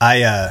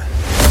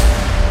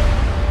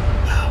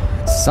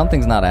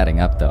Something's not adding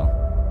up, though.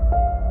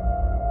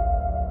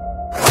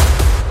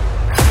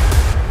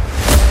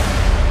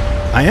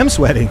 I am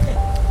sweating.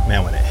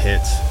 Man, when it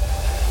hits.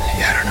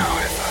 Yeah, I don't know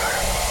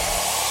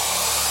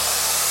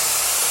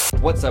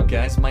if... What's up,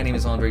 guys? My name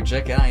is Andre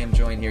Jick, and I am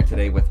joined here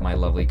today with my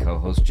lovely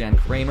co-host, Jen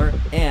Kramer,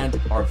 and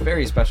our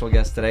very special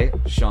guest today,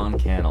 Sean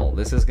Cannell.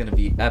 This is going to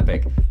be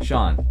epic.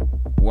 Sean,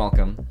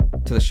 welcome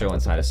to the show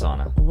Inside a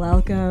Sauna.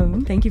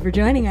 Welcome. Thank you for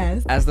joining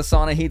us. As the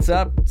sauna heats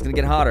up, it's going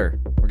to get hotter.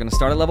 We're going to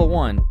start at level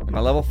 1, and by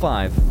level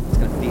 5, it's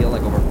going to feel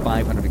like over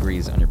 500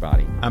 degrees on your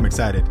body. I'm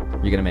excited.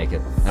 You're going to make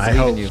it. I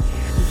hope. You. You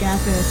got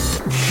this.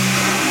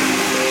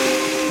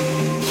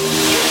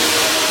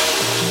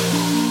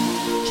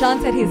 Sean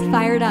said he's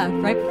fired up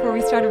right before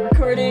we started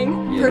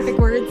recording. Yes. Perfect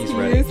words He's to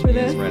ready. use for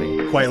this. He's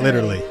ready. Quite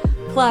literally.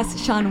 Plus,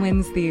 Sean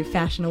wins the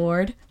fashion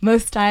award.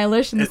 Most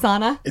stylish in the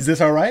sauna. Is this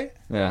all right?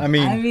 Yeah.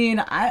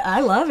 I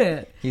love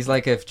it. He's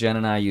like if Jen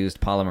and I used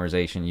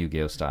polymerization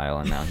Yu-Gi-Oh style,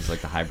 and now he's like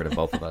the hybrid of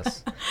both of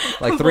us.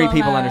 Like 3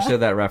 people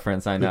understood that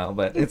reference, I know,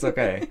 but it's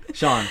okay.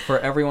 Sean, for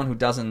everyone who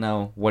doesn't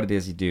know what it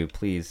is you do,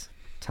 please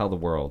tell the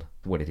world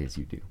what it is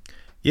you do.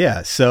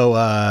 Yeah, so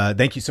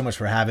thank you so much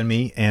for having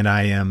me, and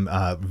I am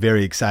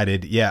very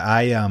excited. Yeah,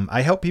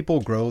 I help people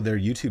grow their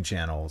YouTube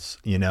channels.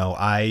 You know,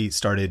 I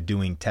started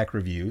doing tech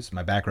reviews.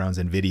 My background's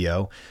in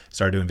video.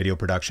 Started doing video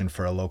production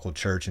for a local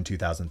church in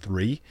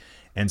 2003.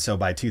 And so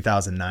by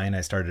 2009,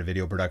 I started a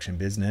video production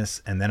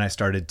business, and then I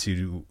started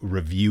to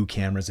review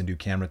cameras and do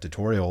camera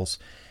tutorials.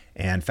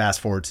 And fast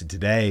forward to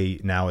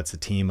today, now it's a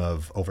team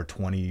of over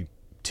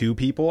 22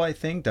 people, I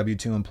think,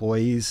 W2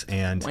 employees.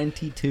 And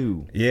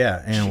 22.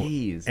 Yeah.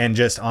 Jeez. And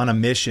just on a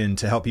mission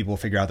to help people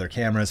figure out their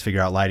cameras,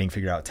 figure out lighting,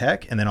 figure out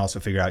tech, and then also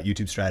figure out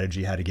YouTube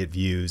strategy, how to get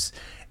views.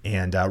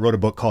 And wrote a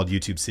book called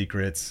YouTube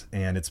Secrets,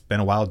 and it's been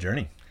a wild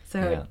journey.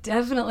 So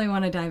definitely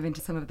want to dive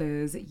into some of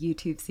those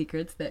YouTube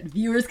secrets that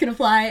viewers can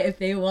apply if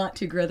they want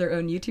to grow their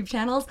own YouTube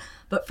channels.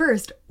 But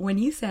first, when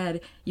you said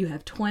you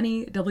have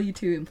 20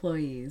 W2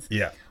 employees,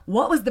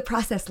 what was the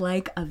process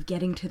like of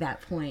getting to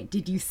that point?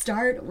 Did you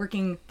start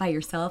working by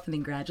yourself and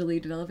then gradually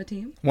develop a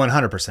team?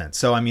 100%.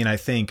 So, I mean, I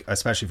think,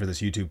 especially for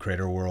this YouTube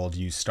creator world,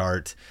 you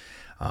start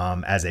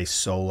as a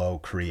solo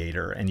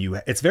creator, and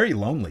it's very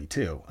lonely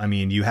too. I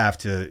mean, you have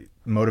to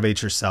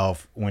motivate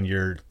yourself when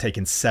you're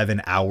taking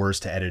 7 hours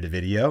to edit a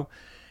video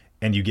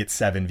and you get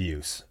 7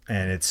 views,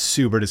 and it's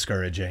super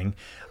discouraging.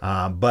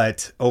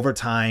 But over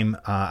time,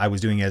 I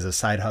was doing it as a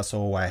side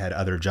hustle. I had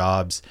other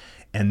jobs.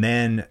 And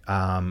then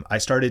I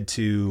started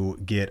to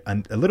get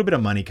a little bit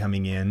of money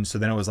coming in. So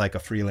then it was like a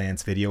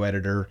freelance video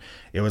editor.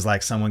 It was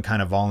like someone kind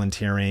of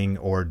volunteering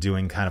or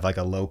doing kind of like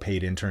a low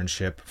paid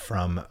internship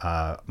from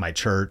my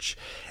church.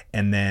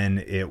 And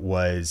then it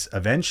was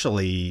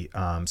eventually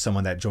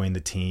someone that joined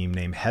the team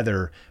named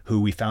Heather,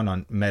 who we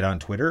met on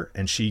Twitter.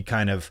 And she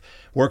kind of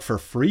worked for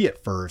free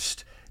at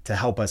first to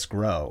help us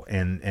grow.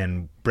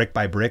 And brick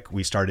by brick,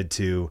 we started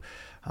to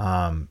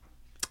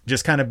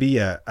just kind of be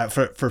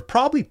for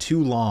probably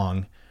too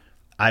long,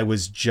 I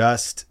was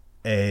just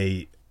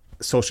a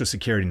social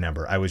security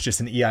number. I was just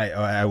an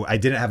EIO. I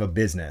didn't have a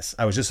business.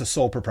 I was just a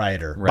sole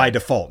proprietor by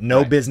default.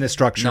 No business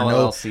structure, no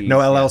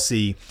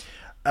LLC.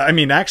 I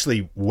mean,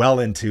 actually well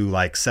into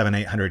like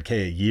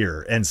 700-800K a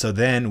year. And so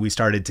then we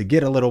started to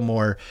get a little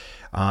more,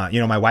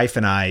 my wife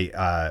and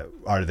I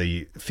are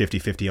the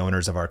 50-50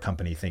 owners of our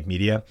company, Think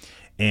Media.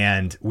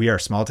 And we are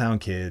small town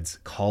kids,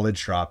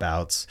 college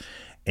dropouts.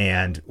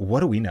 And what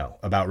do we know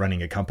about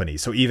running a company?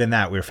 So even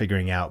that, we were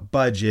figuring out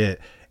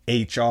budget,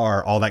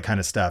 HR, all that kind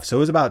of stuff. So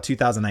it was about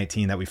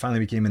 2019 that we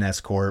finally became an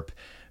S Corp,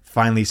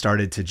 finally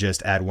started to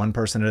just add one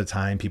person at a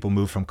time. People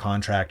moved from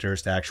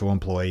contractors to actual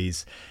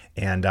employees.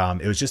 And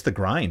it was just the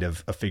grind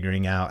of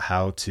figuring out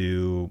how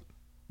to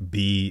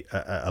be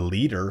a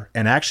leader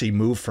and actually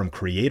move from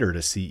creator to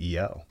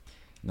CEO.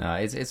 No,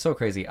 it's so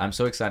crazy. I'm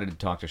so excited to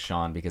talk to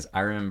Sean because I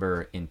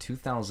remember in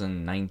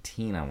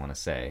 2019, I want to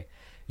say,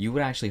 you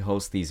would actually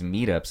host these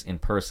meetups in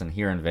person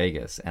here in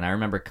Vegas. And I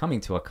remember coming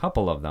to a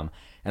couple of them.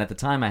 And at the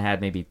time, I had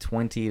maybe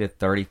 20 to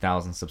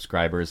 30,000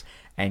 subscribers.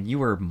 And you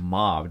were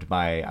mobbed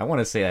by, I want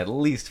to say, at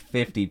least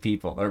 50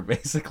 people that are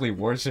basically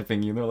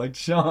worshiping you. They're like,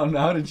 Sean,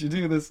 how did you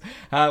do this?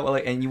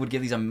 And you would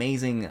give these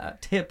amazing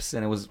tips.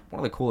 And it was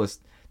one of the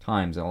coolest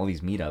times at all these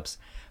meetups.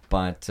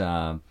 But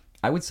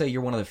I would say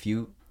you're one of the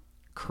few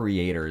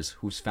creators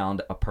who's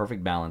found a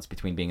perfect balance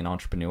between being an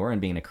entrepreneur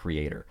and being a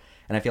creator.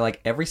 And I feel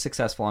like every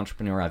successful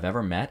entrepreneur I've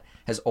ever met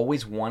has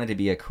always wanted to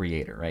be a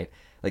creator, right?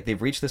 Like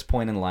they've reached this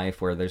point in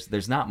life where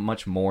there's not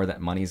much more that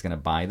money is going to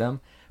buy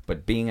them,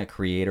 but being a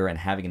creator and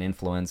having an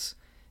influence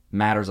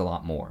matters a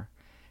lot more.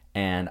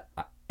 And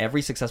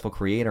every successful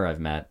creator I've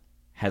met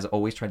has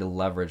always tried to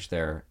leverage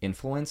their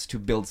influence to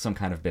build some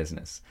kind of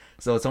business.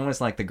 So it's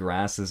almost like the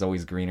grass is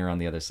always greener on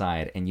the other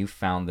side, and you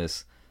found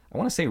this, I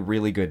want to say,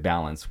 really good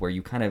balance where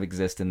you kind of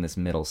exist in this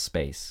middle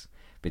space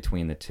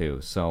between the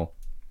two. So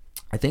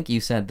I think you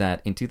said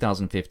that in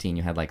 2015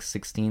 you had like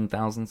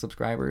 16,000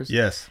 subscribers.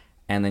 Yes.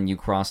 And then you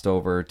crossed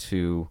over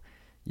to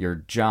your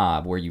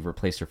job where you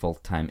replaced your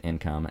full-time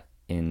income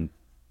in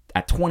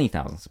at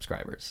 20,000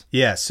 subscribers.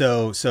 Yeah.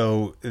 So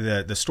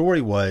the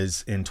story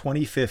was in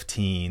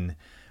 2015,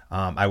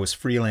 I was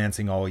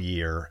freelancing all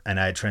year, and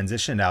I had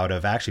transitioned out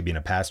of actually being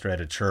a pastor at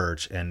a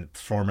church and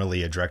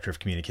formerly a director of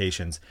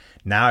communications.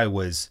 Now I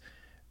was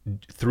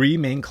 3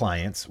 main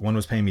clients. One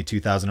was paying me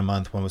 $2,000 a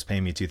month. One was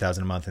paying me $2,000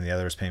 a month, and the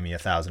other was paying me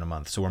 $1,000 a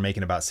month. So we're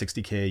making about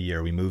 $60K a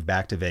year. We moved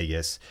back to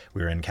Vegas.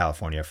 We were in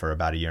California for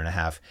about a year and a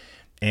half.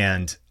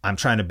 And I'm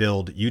trying to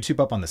build YouTube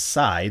up on the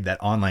side,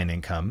 that online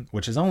income,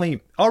 which is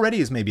already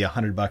is maybe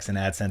 $100 in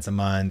AdSense a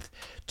month,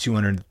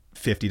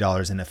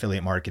 $250 in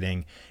affiliate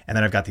marketing. And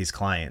then I've got these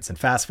clients. And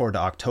fast forward to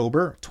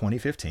October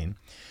 2015,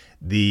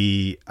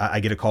 I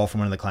get a call from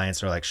one of the clients.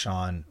 They're like,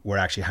 Sean, we're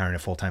actually hiring a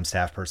full-time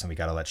staff person. We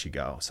got to let you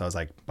go. So I was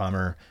like,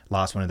 bummer,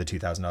 lost one of the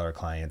 $2,000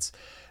 clients.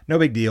 No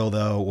big deal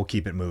though. We'll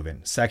keep it moving.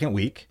 Second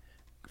week,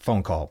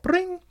 phone call,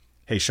 bring.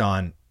 Hey,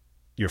 Sean,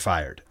 you're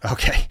fired.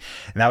 Okay.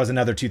 And that was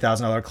another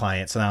 $2,000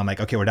 client. So now I'm like,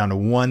 okay, we're down to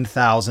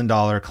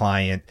 $1,000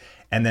 client.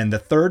 And then the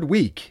third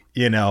week,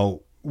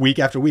 week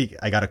after week,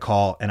 I got a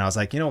call and I was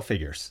like,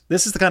 figures.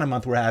 This is the kind of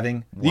month we're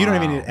having. Wow. You know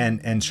what I mean?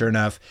 And sure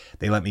enough,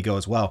 they let me go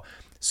as well.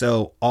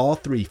 So all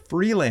 3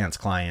 freelance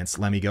clients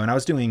let me go. And I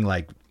was doing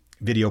like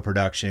video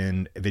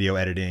production, video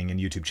editing, and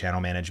YouTube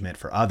channel management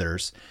for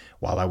others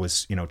while I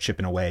was,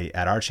 chipping away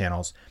at our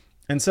channels.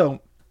 And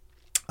so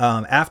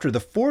after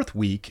the 4th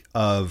week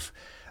of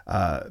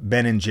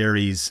Ben and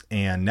Jerry's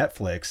and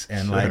Netflix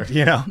and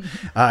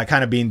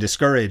kind of being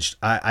discouraged,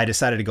 I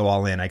decided to go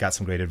all in. I got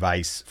some great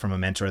advice from a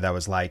mentor that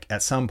was like,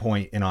 at some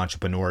point in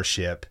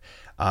entrepreneurship,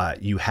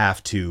 you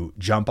have to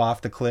jump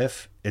off the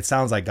cliff. It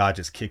sounds like God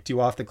just kicked you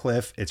off the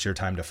cliff. It's your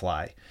time to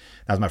fly.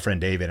 That was my friend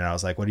David. And I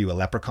was like, what are you, a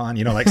leprechaun?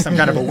 Like some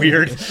kind of a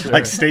weird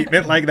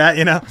statement like that,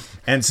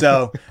 And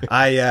so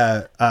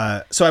I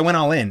went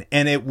all in,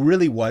 and it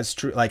really was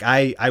true. Like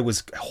I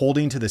was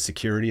holding to the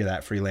security of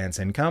that freelance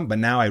income, but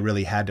now I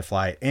really had to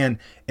fly. And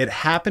it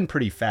happened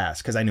pretty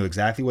fast because I knew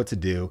exactly what to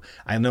do.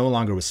 I no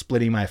longer was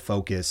splitting my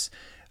focus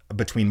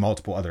between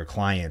multiple other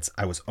clients.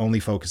 I was only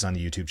focused on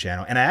the YouTube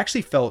channel, and I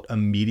actually felt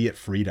immediate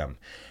freedom.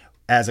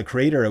 As a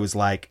creator, it was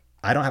like,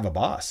 I don't have a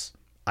boss.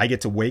 I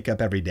get to wake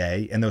up every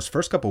day. And those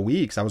first couple of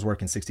weeks, I was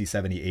working 60,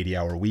 70,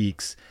 80-hour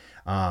weeks.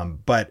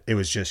 But it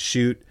was just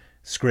shoot,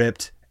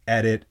 script,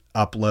 edit,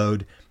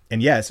 upload.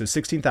 And yeah, so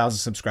 16,000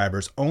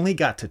 subscribers, only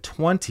got to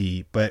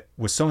 20, but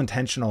was so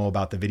intentional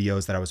about the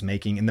videos that I was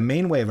making. And the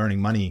main way of earning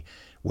money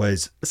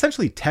was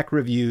essentially tech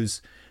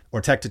reviews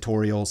or tech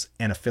tutorials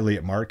and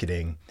affiliate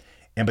marketing.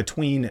 And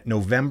between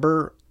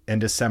November and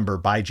December,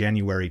 by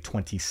January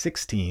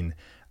 2016,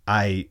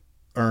 I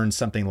earned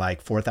something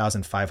like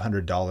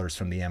 $4,500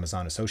 from the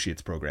Amazon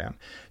Associates program.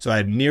 So I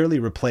had nearly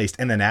replaced,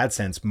 and then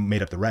AdSense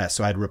made up the rest.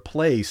 So I'd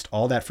replaced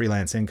all that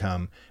freelance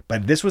income,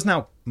 but this was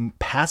now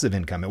passive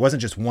income. It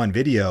wasn't just one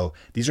video.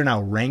 These are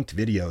now ranked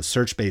videos,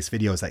 search-based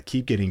videos that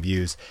keep getting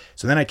views.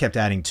 So then I kept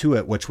adding to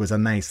it, which was a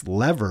nice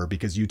lever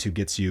because YouTube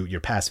gets you, your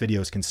past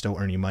videos can still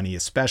earn you money,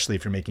 especially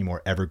if you're making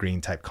more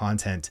evergreen type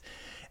content.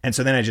 And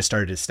so then I just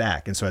started to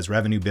stack. And so as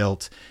revenue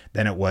built,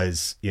 then it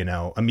was,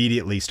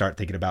 immediately start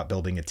thinking about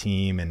building a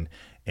team and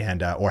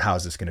or how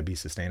is this going to be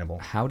sustainable?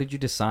 How did you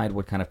decide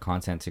what kind of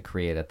content to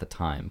create at the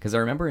time? Because I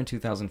remember in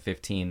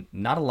 2015,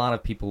 not a lot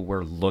of people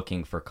were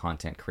looking for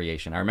content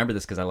creation. I remember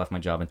this because I left my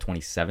job in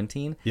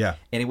 2017. Yeah.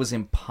 And it was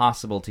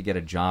impossible to get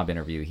a job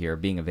interview here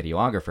being a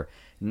videographer.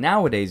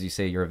 Nowadays, you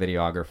say you're a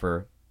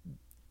videographer,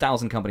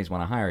 1,000 companies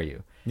want to hire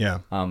you. Yeah.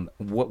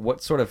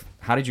 What sort of,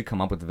 how did you come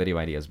up with the video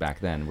ideas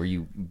back then?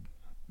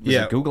 Was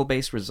it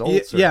Google-based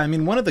results? Yeah, I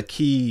mean, one of the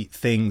key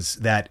things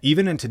that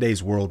even in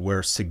today's world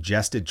where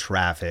suggested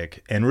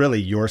traffic and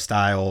really your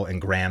style and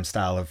Graham's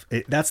style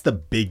that's the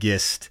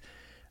biggest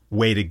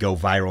way to go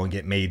viral and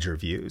get major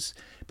views.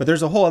 But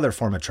there's a whole other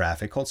form of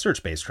traffic called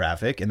search-based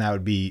traffic, and that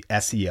would be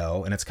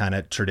SEO, and it's kind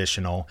of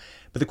traditional.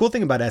 But the cool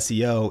thing about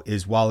SEO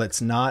is while it's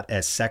not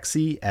as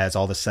sexy as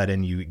all of a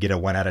sudden you get a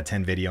 1 out of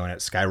 10 video and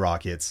it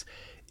skyrockets,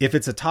 if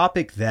it's a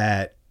topic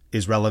that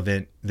is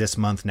relevant this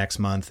month, next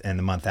month, and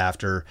the month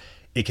after,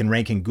 it can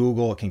rank in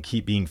Google, it can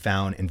keep being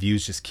found, and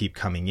views just keep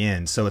coming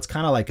in. So it's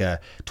kind of like a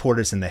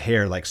tortoise and the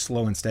hare, like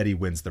slow and steady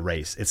wins the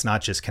race. It's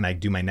not just, can I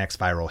do my next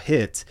viral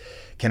hit?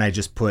 Can I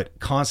just put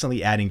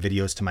constantly adding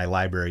videos to my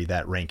library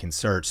that rank in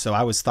search? So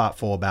I was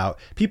thoughtful about,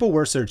 people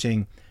were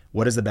searching,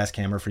 what is the best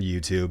camera for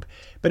YouTube?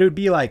 But it would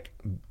be like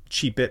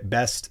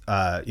cheapest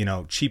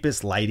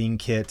lighting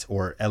kit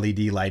or LED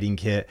lighting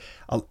kit.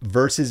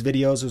 Versus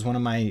videos was one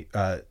of my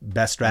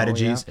best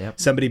strategies. Oh, yeah. Yep.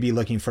 Somebody be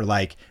looking for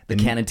like the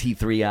Canon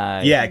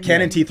T3i. Yeah,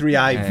 Canon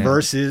T3i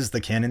versus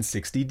the Canon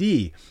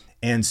 60D.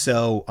 And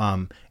so,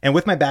 and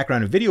with my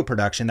background in video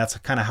production, that's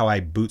kind of how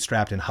I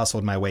bootstrapped and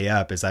hustled my way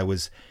up, as I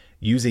was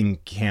using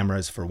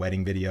cameras for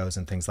wedding videos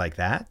and things like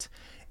that.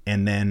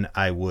 And then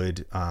I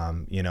would,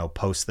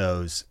 post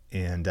those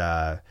and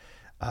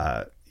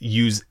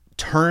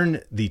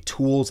turn the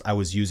tools I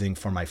was using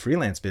for my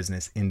freelance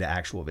business into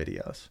actual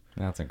videos.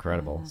 That's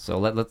incredible. So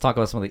let's talk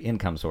about some of the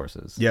income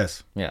sources.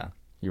 Yes. Yeah.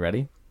 You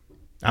ready?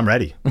 I'm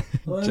ready.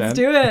 Let's Jen?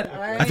 do it. All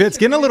right. I feel it's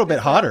getting a little bit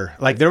hotter.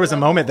 Like there was a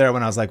moment there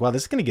when I was like, wow,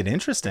 this is going to get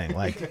interesting.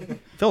 Like it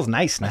feels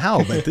nice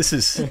now, but this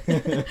is,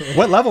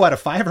 what level out of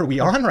 5 are we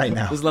on right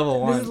now? This is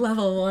level 1. This is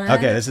level 1.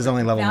 Okay, this is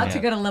only level About 1. to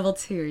go to level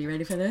 2. Are you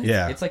ready for this?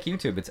 Yeah, It's like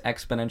YouTube. It's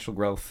exponential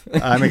growth.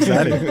 I'm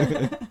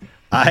excited.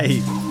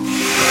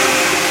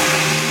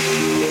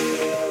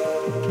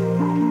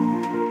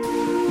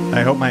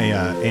 I hope my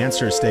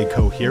answers stay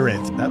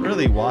coherent. That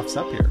really wafts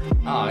up here.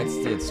 Oh,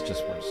 it's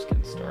just we're just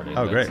getting started.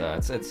 Oh, great.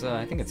 It's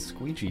I think it's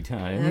squeegee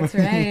time. That's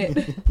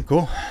right.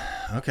 Cool.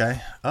 Okay.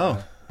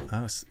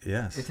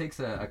 Yes. It takes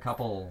a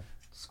couple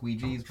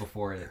squeegees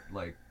before it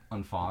like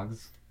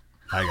unfogs.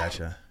 I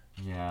gotcha.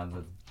 Yeah,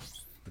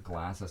 the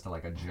glass has to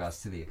like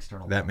adjust to the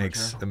external That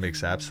temperature.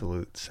 makes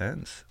absolute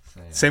sense. So,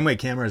 yeah. Same way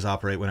cameras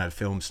operate when I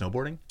film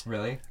snowboarding.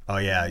 Really? Oh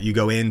yeah, you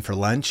go in for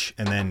lunch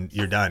and then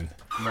you're done.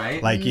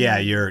 Right? Like yeah,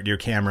 your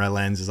camera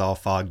lens is all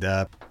fogged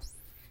up.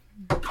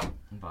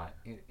 But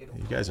it'll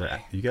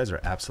You guys are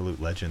absolute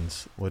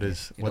legends. What a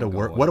It'll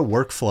go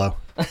workflow.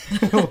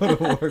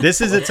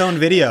 This is its own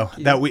video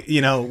that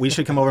we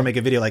should come over and make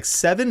a video like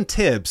 7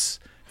 tips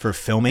for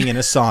filming in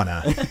a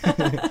sauna.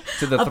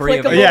 to the 3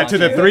 of us. Yeah, to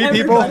the 3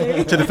 people,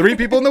 Everybody. to the 3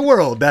 people in the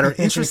world that are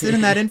interested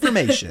in that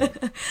information.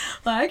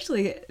 Well,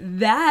 actually,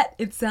 that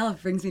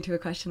itself brings me to a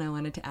question I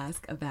wanted to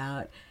ask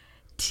about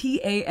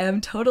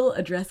TAM, total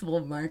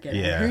addressable market.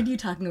 Yeah. I heard you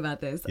talking about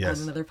this Yes.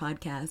 on another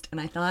podcast,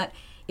 and I thought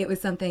it was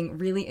something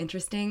really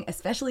interesting,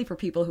 especially for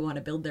people who want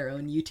to build their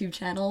own YouTube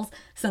channels,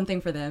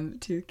 something for them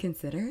to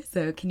consider.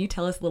 So can you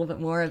tell us a little bit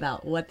more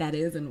about what that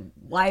is and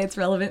why it's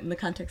relevant in the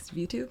context of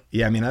YouTube?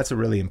 Yeah, I mean, that's a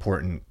really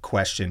important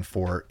question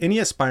for any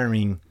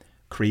aspiring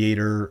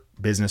creator,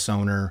 business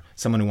owner,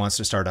 someone who wants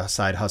to start a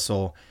side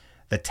hustle.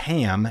 The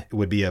TAM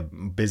would be a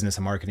business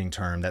and marketing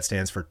term that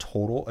stands for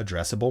total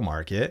addressable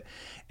market.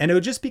 And it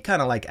would just be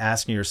kind of like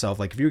asking yourself,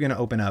 like if you're going to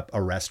open up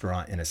a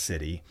restaurant in a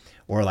city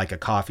or like a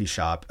coffee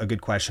shop, a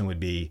good question would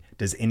be,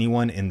 does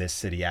anyone in this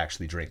city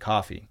actually drink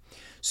coffee?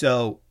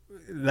 So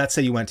let's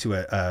say you went to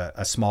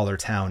a smaller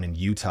town in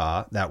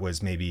Utah that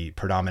was maybe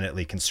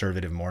predominantly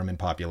conservative Mormon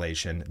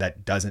population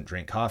that doesn't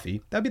drink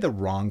coffee. That'd be the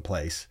wrong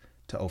place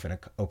to open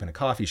a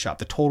coffee shop.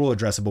 The total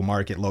addressable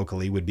market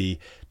locally would be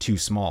too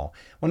small.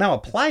 Well, now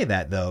apply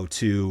that though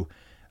to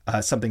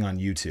something on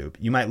YouTube.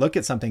 You might look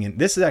at something, and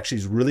this is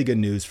actually really good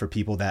news for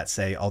people that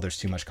say, oh, there's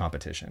too much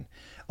competition.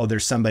 Oh,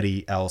 there's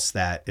somebody else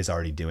that is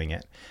already doing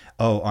it.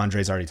 Oh,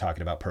 Andre's already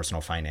talking about personal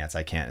finance.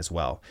 I can't as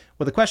well.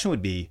 Well, the question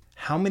would be,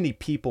 how many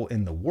people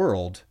in the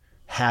world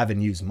have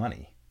and use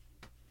money?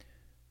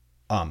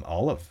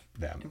 All of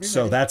them. Everybody.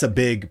 So that's a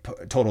big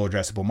total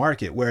addressable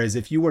market. Whereas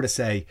if you were to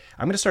say,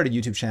 I'm going to start a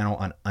YouTube channel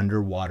on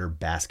underwater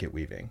basket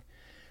weaving.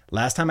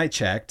 Last time I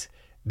checked,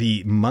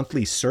 the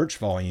monthly search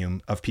volume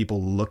of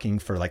people looking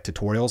for like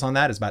tutorials on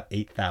that is about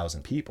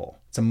 8,000 people.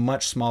 It's a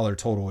much smaller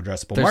total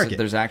addressable market.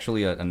 There's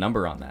actually a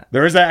number on that.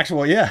 There is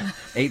actual, yeah.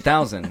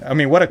 8,000. I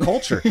mean, what a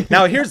culture.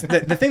 Now, here's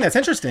the thing that's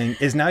interesting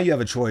is now you have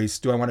a choice.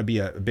 Do I want to be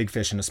a big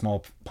fish in a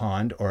small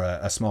pond or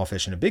a small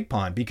fish in a big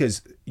pond?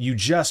 Because you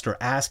just are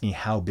asking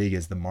how big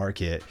is the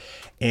market.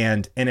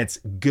 And it's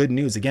good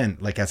news, again,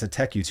 like as a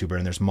tech YouTuber,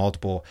 and there's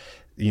multiple,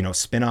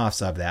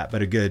 spin-offs of that.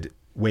 But a good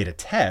way to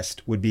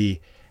test would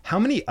be, how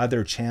many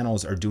other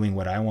channels are doing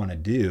what I want to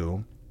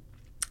do,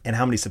 and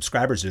how many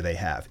subscribers do they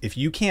have? If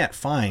you can't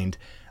find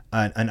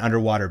an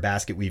underwater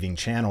basket weaving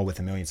channel with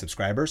 1 million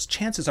subscribers,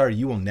 chances are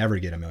you will never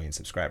get 1 million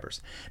subscribers.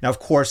 Now, of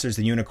course, there's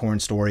the unicorn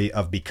story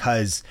of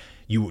because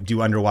you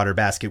do underwater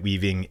basket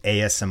weaving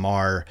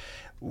ASMR,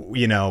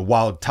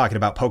 while talking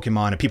about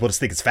Pokemon, and people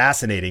just think it's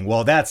fascinating.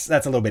 Well, that's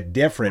a little bit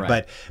different,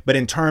 right. But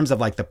in terms of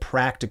like the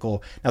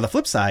practical, now the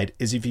flip side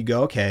is if you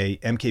go, okay,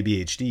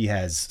 MKBHD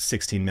has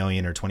 16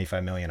 million or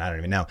 25 million, I don't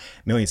even know,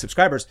 million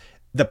subscribers.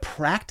 The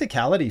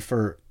practicality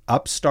for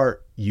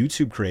upstart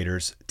YouTube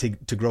creators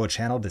to grow a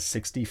channel to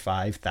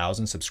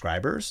 65,000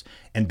 subscribers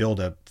and build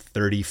a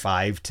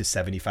 $35,000 to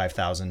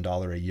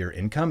 $75,000 a year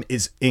income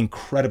is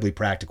incredibly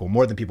practical,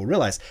 more than people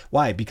realize.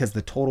 Why? Because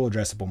the total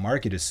addressable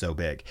market is so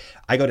big.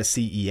 I go to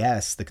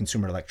CES, the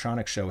Consumer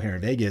Electronics Show here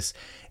in Vegas,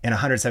 and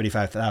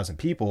 175,000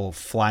 people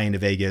fly into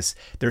Vegas.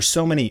 There's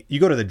so many.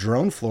 You go to the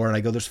drone floor and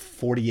I go, there's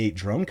 48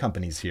 drone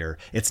companies here.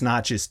 It's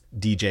not just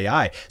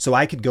DJI. So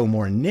I could go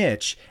more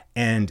niche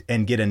and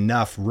get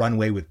enough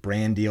runway with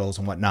brand deals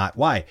and whatnot.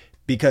 Why?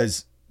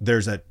 Because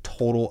there's a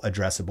total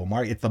addressable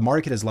market. If the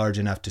market is large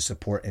enough to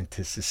support and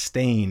to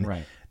sustain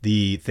right.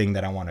 the thing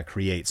that I want to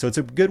create. So it's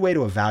a good way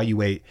to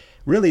evaluate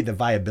really the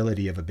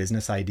viability of a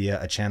business idea,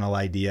 a channel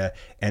idea,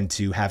 and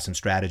to have some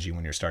strategy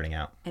when you're starting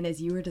out. And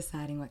as you were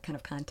deciding what kind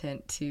of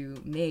content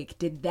to make,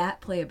 did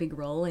that play a big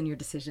role in your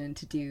decision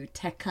to do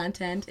tech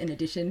content in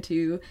addition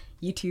to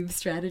YouTube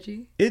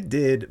strategy? It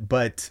did,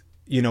 but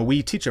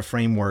we teach a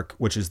framework,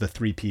 which is the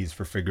 3 Ps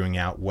for figuring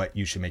out what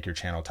you should make your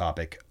channel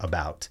topic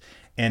about.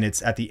 And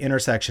it's at the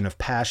intersection of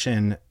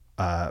passion,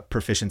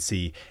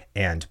 proficiency,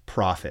 and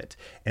profit.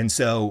 And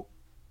so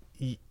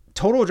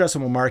total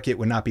addressable market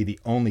would not be the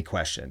only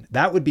question.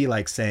 That would be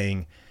like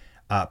saying,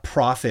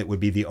 profit would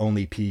be the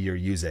only P you're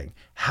using.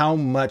 How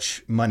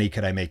much money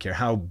could I make here?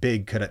 How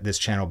big could this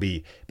channel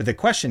be? But the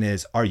question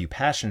is, are you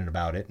passionate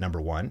about it?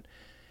 Number one.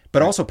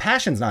 But also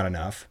passion's not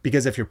enough,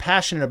 because if you're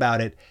passionate about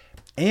it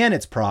and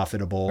it's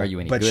profitable, are you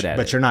any good at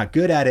but it? You're not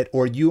good at it,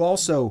 or you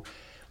also,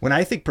 when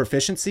I think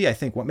proficiency, I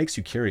think what makes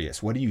you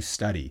curious? What do you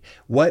study?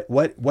 What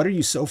are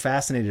you so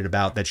fascinated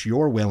about that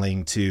you're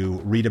willing to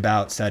read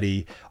about,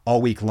 study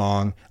all week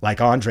long, like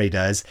Andre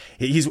does?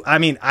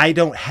 I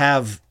don't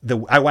have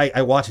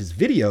I watch his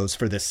videos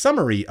for the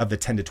summary of the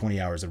 10 to 20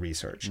 hours of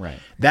research. Right.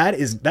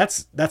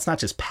 That's not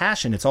just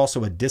passion. It's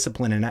also a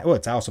discipline, and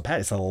it's also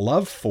passion. It's a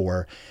love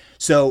for.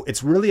 So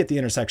it's really at the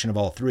intersection of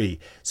all three.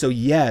 So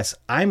yes,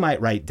 I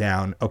might write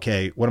down,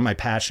 okay, what am I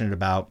passionate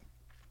about?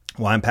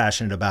 Well, I'm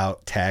passionate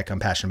about tech. I'm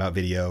passionate about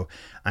video.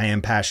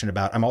 I'm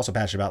also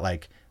passionate about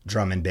like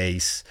drum and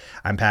bass.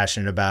 I'm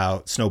passionate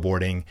about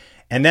snowboarding.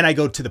 And then I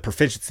go to the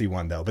proficiency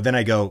one though. But then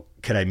I go,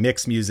 could I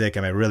mix music?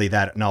 Am I really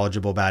that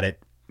knowledgeable about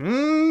it?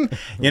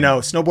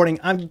 Snowboarding,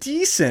 I'm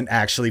decent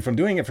actually from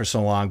doing it for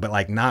so long, but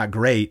like not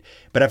great.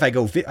 But if I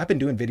go, I've been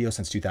doing video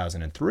since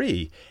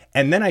 2003.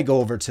 And then I go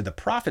over to the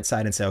profit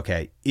side and say,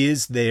 okay,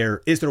 is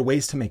there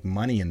ways to make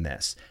money in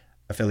this?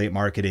 Affiliate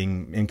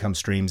marketing, income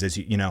streams, is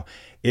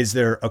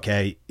there a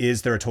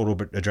total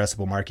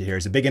addressable market here?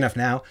 Is it big enough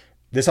now?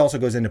 This also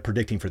goes into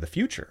predicting for the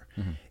future.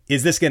 Mm-hmm.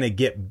 Is this going to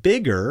get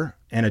bigger?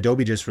 And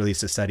Adobe just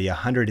released a study,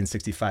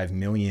 165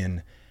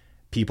 million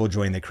people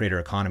joined the creator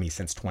economy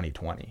since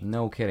 2020.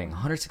 No kidding.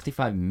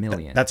 165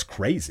 million. That's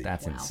crazy.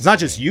 That's insane. It's not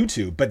just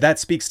YouTube, but that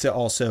speaks to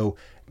also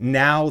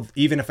now,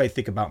 even if I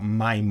think about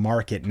my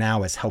market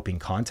now as helping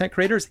content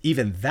creators,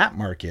 even that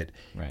market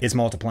is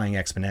multiplying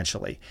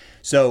exponentially.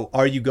 So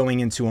are you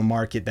going into a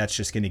market that's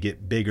just going to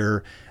get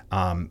bigger?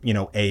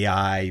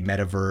 AI,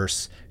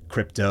 metaverse,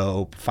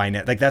 crypto,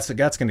 finance, like that's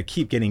going to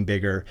keep getting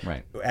bigger.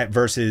 Right.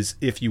 Versus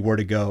if you were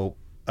to go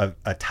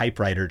a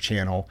typewriter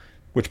channel,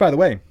 which by the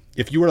way,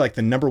 if you were like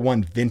the number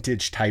one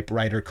vintage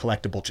typewriter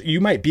collectible,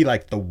 you might be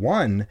like the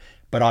one,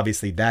 but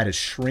obviously that is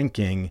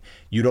shrinking.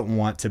 You don't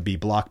want to be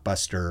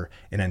Blockbuster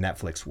in a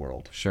Netflix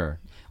world. Sure.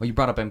 Well, you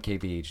brought up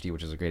MKBHD,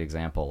 which is a great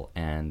example.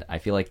 And I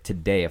feel like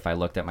today, if I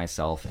looked at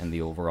myself and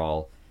the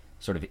overall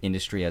sort of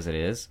industry as it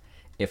is,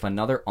 if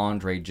another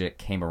Andre Jit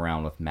came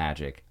around with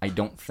magic, I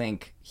don't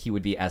think he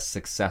would be as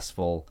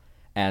successful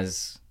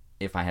as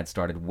if I had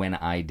started when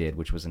I did,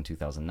 which was in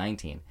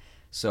 2019.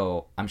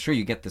 So I'm sure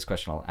you get this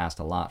question asked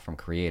a lot from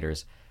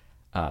creators.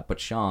 But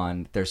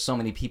Sean, there's so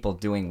many people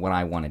doing what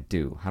I want to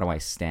do. How do I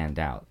stand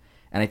out?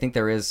 And I think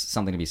there is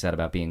something to be said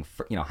about being,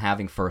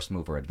 having first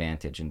mover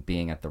advantage and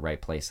being at the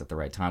right place at the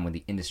right time when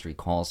the industry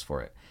calls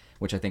for it,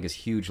 which I think is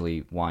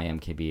hugely why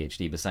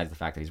MKBHD, besides the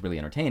fact that he's really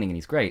entertaining and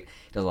he's great,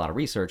 he does a lot of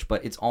research,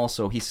 but it's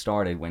also, he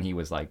started when he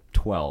was like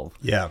 12.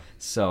 Yeah.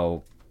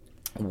 So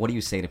what do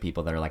you say to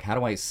people that are like, how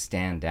do I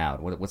stand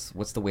out?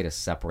 What's the way to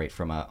separate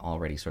from a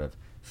already sort of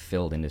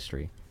filled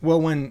industry?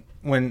 Well, when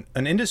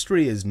an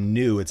industry is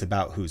new, it's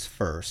about who's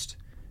first.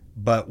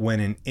 But when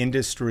an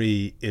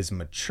industry is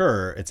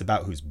mature, it's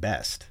about who's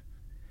best.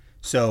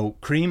 So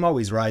cream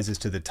always rises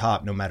to the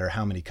top no matter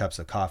how many cups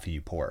of coffee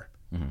you pour.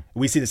 Mm-hmm.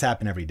 We see this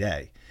happen every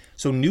day.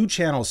 So new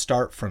channels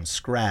start from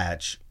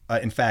scratch.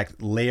 In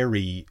fact,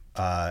 Larry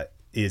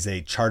is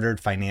a chartered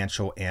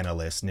financial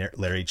analyst,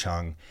 Larry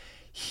Chung.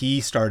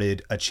 He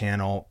started a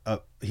channel.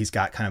 He's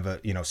got kind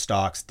of a,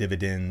 stocks,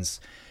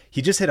 dividends.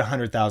 He just hit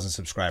 100,000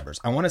 subscribers,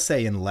 I want to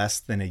say in less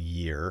than a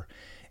year.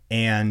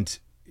 And,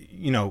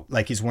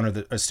 like he's one of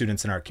the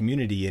students in our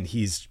community, and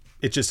it's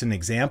just an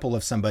example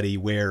of somebody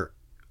where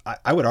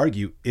I would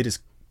argue it is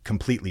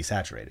completely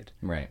saturated.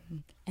 Right.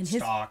 And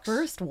his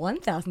first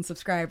 1,000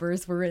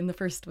 subscribers were in the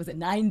first, was it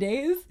 9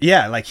 days?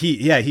 Yeah, like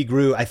he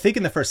grew, I think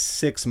in the first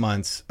 6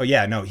 months. Oh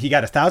yeah, no, he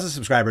got 1,000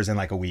 subscribers in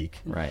like a week.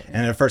 Right. And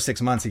in the first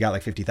 6 months, he got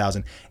like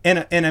 50,000.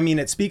 And I mean,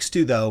 it speaks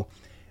to though,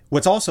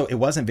 what's also, it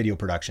wasn't video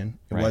production.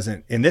 It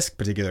wasn't in this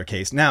particular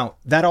case. Now,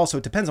 that also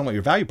depends on what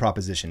your value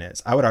proposition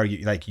is. I would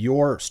argue like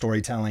your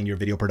storytelling, your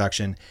video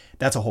production,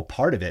 that's a whole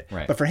part of it.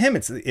 Right. But for him,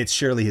 it's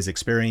surely his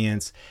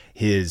experience,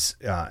 his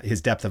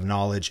depth of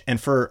knowledge. And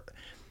for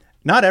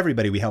not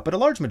everybody we help, but a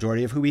large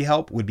majority of who we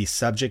help would be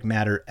subject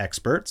matter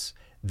experts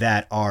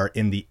that are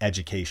in the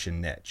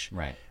education niche.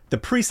 Right. The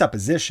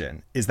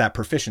presupposition is that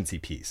proficiency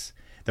piece.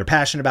 They're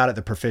passionate about it,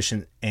 they're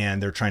proficient,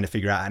 and they're trying to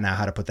figure out now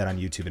how to put that on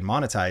YouTube and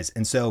monetize.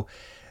 And so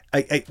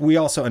we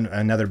also,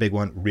 another big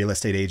one, real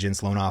estate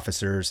agents, loan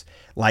officers,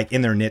 like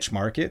in their niche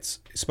markets,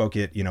 spoke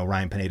at,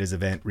 Ryan Pineda's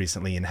event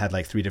recently and had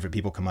like 3 different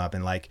people come up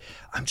and like,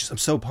 I'm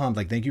so pumped.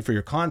 Like, thank you for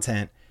your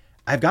content.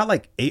 I've got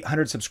like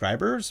 800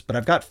 subscribers, but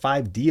I've got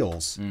 5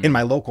 deals in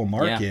my local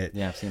market.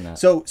 Yeah, I've seen that.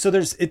 So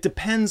it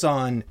depends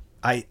on,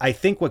 I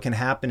think what can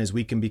happen is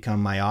we can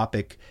become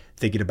myopic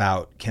thinking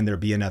about, can there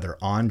be another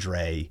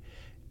Andre?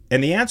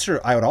 And the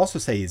answer I would also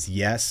say is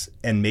yes.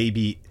 And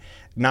maybe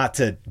not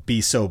to be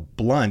so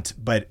blunt,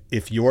 but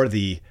if you're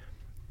the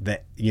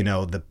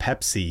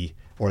Pepsi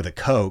or the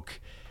Coke,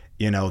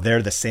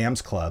 they're the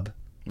Sam's Club,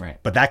 Right.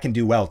 But that can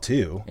do well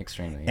too.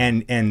 Extremely.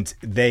 Yeah. And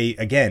they,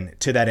 again,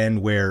 to that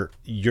end where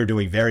you're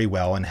doing very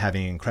well and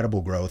having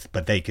incredible growth,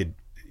 but they could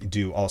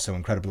do also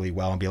incredibly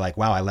well and be like,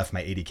 wow, I left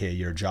my 80K a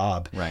year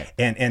job. Right.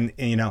 And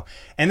you know,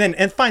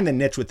 and find the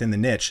niche within the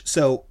niche.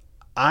 So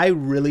I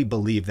really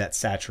believe that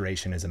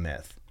saturation is a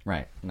myth.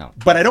 Right. No.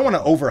 But I don't want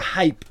to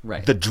overhype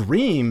Right. the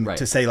dream Right.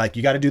 to say, like,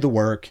 you got to do the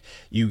work,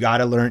 you got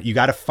to learn, you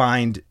got to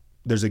find.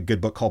 There's a good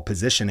book called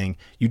Positioning.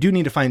 You do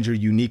need to find your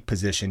unique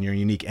position, your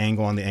unique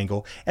angle on the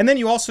angle. And then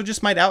you also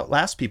just might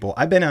outlast people.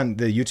 I've been on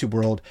the YouTube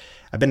world.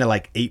 I've been to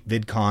like 8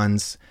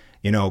 VidCons.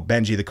 You know,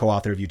 Benji, the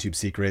co-author of YouTube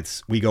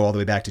Secrets, we go all the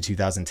way back to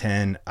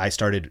 2010.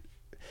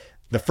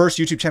 The first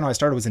YouTube channel I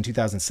started was in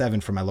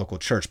 2007 for my local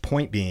church.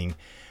 Point being,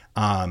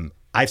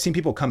 I've seen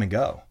people come and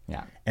go.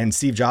 Yeah. And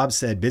Steve Jobs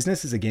said,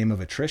 business is a game of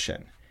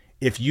attrition.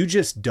 If you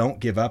just don't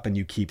give up and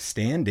you keep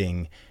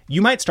standing,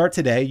 you might start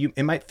today.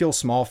 It might feel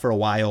small for a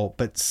while,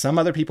 but some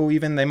other people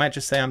even, they might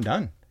just say, I'm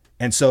done.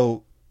 And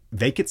so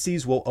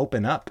vacancies will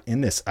open up in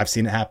this. I've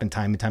seen it happen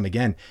time and time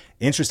again.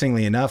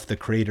 Interestingly enough, the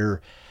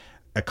creator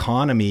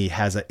economy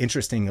has an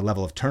interesting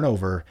level of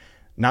turnover,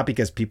 not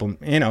because people,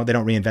 you know, they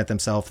don't reinvent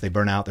themselves, they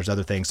burn out, there's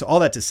other things. So all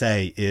that to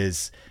say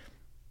is,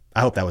 I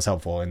hope that was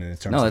helpful in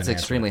terms of. No, that's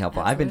extremely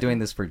helpful. I've been doing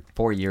this for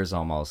 4 years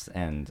almost,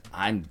 and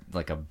I'm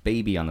like a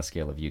baby on the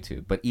scale of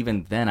YouTube. But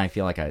even then, I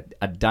feel like a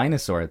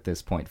dinosaur at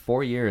this point.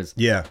 4 years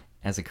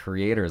as a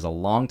creator is a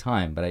long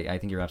time, but I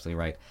think you're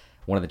absolutely right.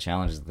 One of the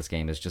challenges of this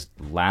game is just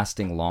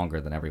lasting longer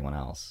than everyone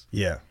else.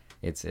 Yeah.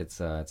 It's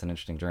an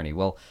interesting journey.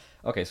 Well,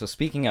 okay, so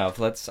speaking of,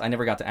 I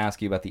never got to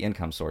ask you about the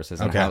income sources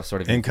and how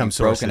sort of you've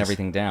broken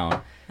everything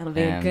down. That'll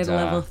be a good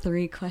level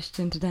 3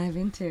 question to dive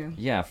into.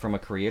 Yeah, from a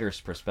creator's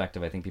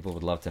perspective, I think people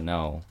would love to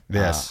know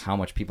how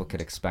much people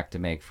could expect to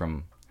make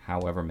from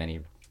however many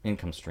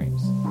income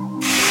streams.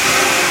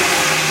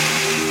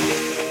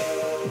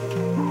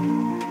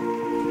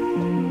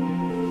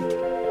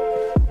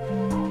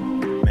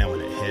 Man,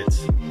 when it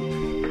hits.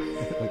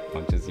 It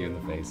punches you in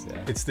the face,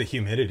 yeah. It's the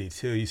humidity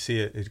too. You see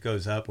it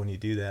goes up when you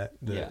do that.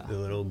 The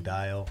little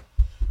dial.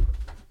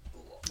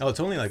 Oh, it's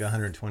only like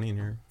 120 in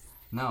here.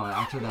 No,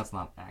 actually that's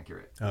not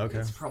accurate. Oh, okay.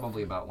 It's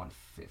probably about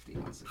 150,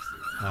 160.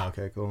 Oh,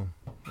 okay, cool.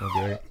 Oh,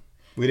 great.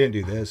 We didn't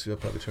do this. We'll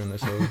probably turn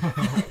this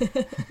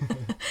over.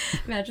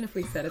 Imagine if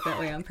we said it that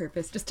way on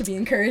purpose, just to be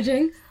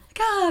encouraging.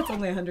 Like, it's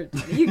only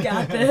 120. You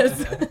got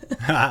this.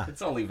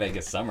 It's only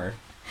Vegas summer.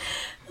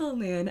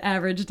 Only an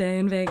average day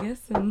in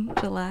Vegas in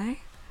July.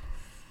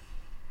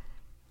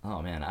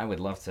 Oh, man, I would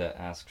love to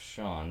ask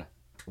Sean,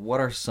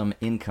 what are some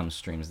income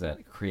streams that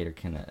a creator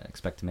can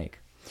expect to make?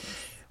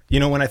 You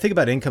know, when I think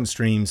about income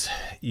streams,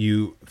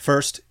 you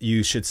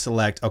should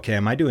select, okay,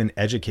 am I doing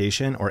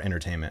education or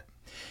entertainment?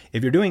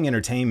 If you're doing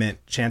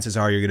entertainment, chances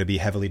are you're going to be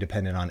heavily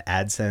dependent on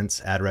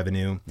AdSense, ad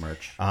revenue,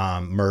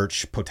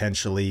 merch,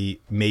 potentially.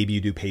 Maybe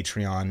you do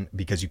Patreon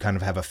because you kind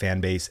of have a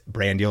fan base.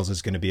 Brand deals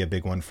is going to be a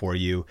big one for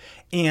you.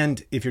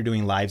 And if you're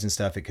doing lives and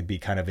stuff, it could be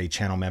kind of a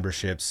channel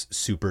memberships,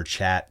 super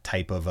chat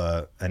type of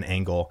an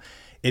angle.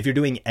 If you're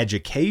doing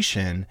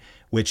education,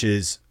 which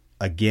is,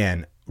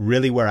 again,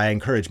 really where I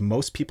encourage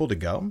most people to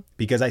go,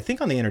 because I think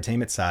on the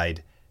entertainment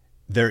side,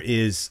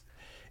 it's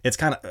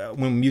kind of,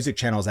 when music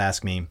channels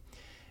ask me,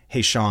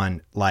 hey,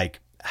 Sean,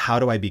 like, how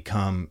do I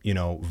become,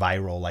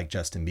 viral like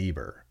Justin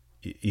Bieber?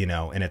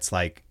 And it's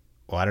like,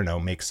 well, I don't know,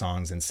 make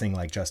songs and sing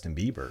like Justin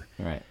Bieber.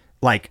 Right.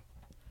 Like,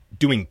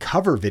 doing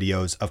cover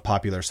videos of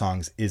popular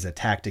songs is a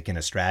tactic and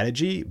a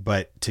strategy,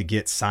 but to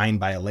get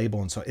signed by a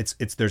label, and so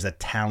there's a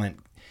talent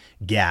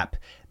gap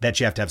that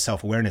you have to have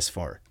self-awareness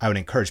for. I would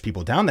encourage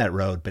people down that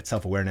road, but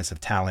self-awareness of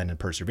talent and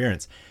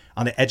perseverance.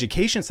 On the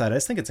education side, I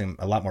just think it's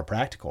a lot more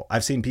practical.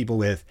 I've seen people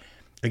with,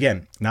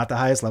 again, not the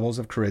highest levels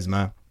of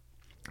charisma,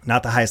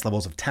 not the highest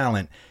levels of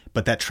talent,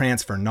 but that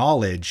transfer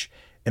knowledge,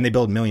 and they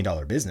build $1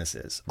 million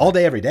businesses all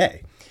day, every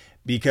day.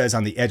 Because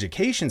on the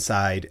education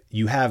side,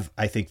 you have,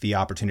 I think, the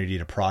opportunity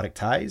to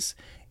productize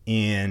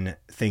in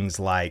things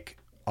like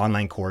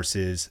online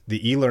courses.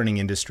 The e-learning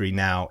industry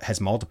now has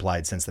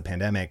multiplied since the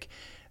pandemic.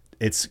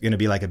 It's going to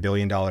be like $1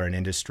 billion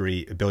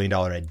 $1 billion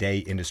a day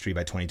industry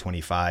by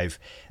 2025.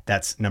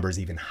 That's numbers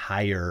even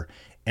higher.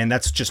 And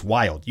that's just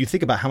wild. You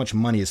think about how much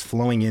money is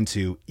flowing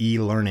into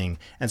e-learning.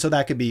 And so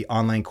that could be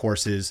online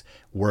courses,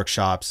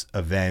 workshops,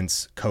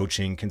 events,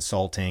 coaching,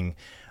 consulting.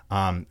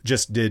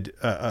 Just did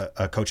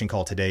a coaching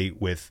call today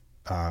with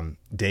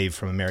Dave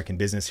from American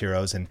Business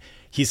Heroes, and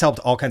he's helped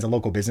all kinds of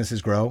local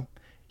businesses grow.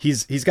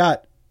 He's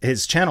got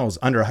his channel's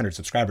under 100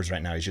 subscribers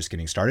right now. He's just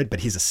getting started, but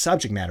he's a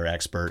subject matter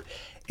expert,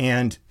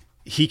 and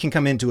he can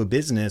come into a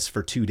business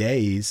for 2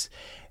 days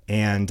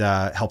and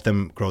help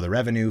them grow their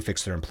revenue,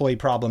 fix their employee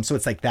problems. So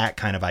it's like that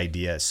kind of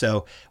idea.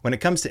 So when it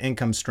comes to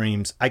income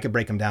streams, I could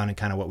break them down in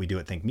kind of what we do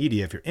at Think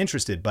Media if you're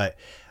interested. But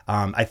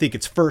I think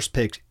it's first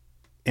picked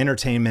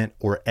entertainment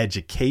or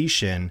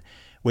education,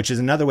 which is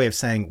another way of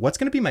saying, what's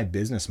going to be my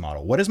business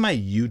model? What is my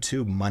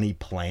YouTube money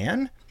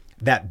plan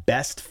that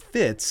best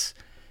fits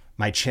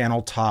my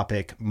channel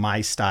topic,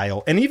 my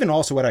style, and even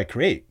also what I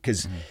create?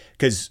 Because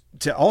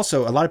to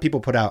also, a lot of people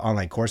put out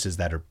online courses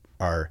that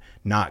are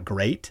not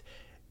great.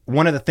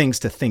 one of the things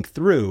to think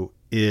through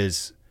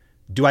is,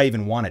 do I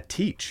even want to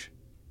teach?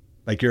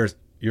 Like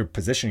you're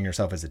positioning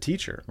yourself as a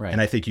teacher. Right.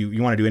 And I think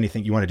you want to do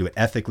anything, you want to do it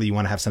ethically, you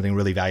want to have something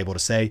really valuable to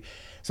say.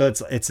 So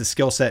it's a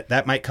skill set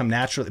that might come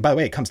naturally. By the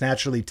way, it comes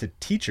naturally to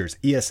teachers,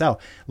 ESL,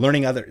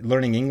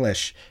 learning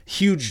English,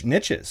 huge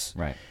niches.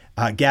 Right.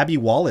 Gabby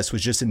Wallace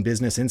was just in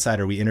Business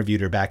Insider. We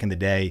interviewed her back in the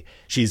day.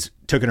 She's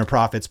taken her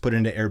profits, put it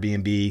into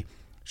Airbnb.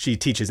 She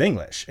teaches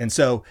English. And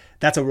so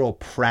that's a real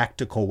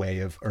practical way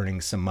of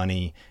earning some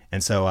money.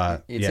 And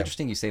so it's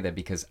interesting you say that,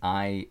 because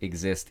I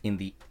exist in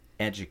the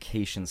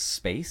education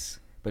space,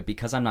 but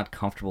because I'm not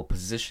comfortable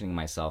positioning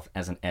myself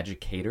as an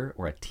educator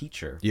or a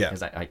teacher,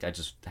 because I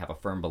just have a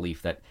firm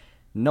belief that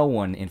no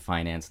one in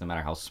finance, no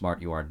matter how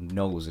smart you are,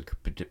 knows it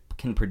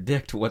can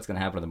predict what's going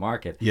to happen to the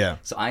market. Yeah.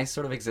 So I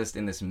sort of exist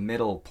in this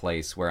middle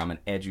place where I'm an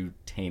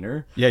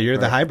edutainer. Yeah, you're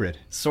the hybrid.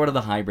 Sort of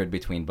the hybrid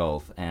between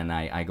both. And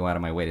I go out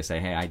of my way to say,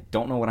 hey, I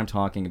don't know what I'm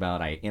talking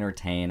about. I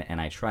entertain, and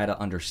I try to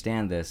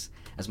understand this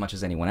as much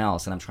as anyone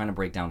else. And I'm trying to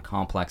break down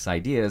complex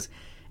ideas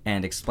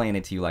and explain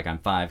it to you like I'm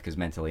 5, because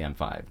mentally I'm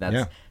 5.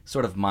 That's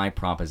sort of my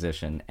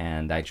proposition.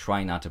 And I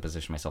try not to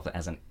position myself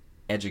as an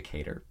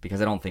educator,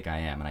 because I don't think I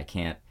am, and I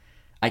can't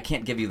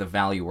give you the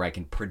value where I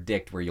can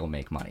predict where you'll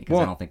make money, because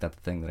I don't think that's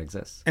the thing that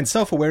exists. And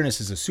self-awareness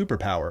is a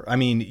superpower. I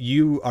mean,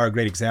 you are a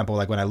great example.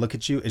 Like when I look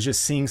at you, is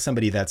just seeing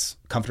somebody that's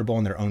comfortable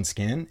in their own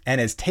skin and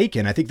has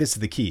taken, I think this is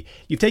the key.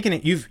 You've taken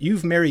it,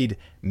 you've married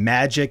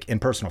magic and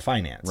personal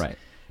finance. Right.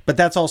 But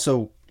that's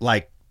also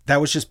like, that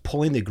was just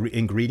pulling the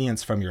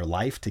ingredients from your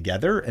life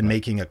together and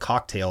making a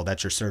cocktail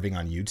that you're serving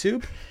on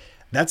YouTube.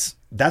 That's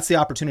the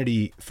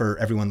opportunity for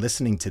everyone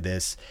listening to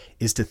this,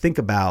 is to think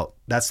about,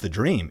 that's the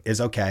dream,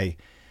 is okay,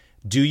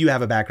 do you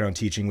have a background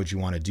teaching? Would you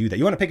want to do that?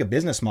 You want to pick a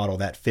business model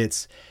that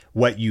fits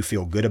what you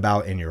feel good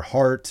about in your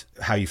heart,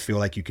 how you feel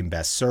like you can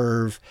best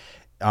serve.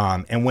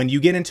 And when you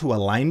get into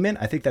alignment,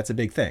 I think that's a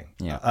big thing.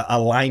 Yeah.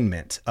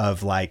 Alignment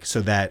of like,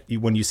 so that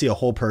when you see a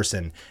whole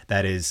person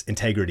that is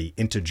integrity,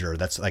 integer,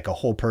 that's like a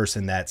whole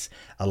person that's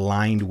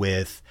aligned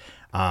with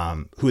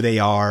who they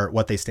are,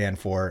 what they stand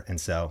for.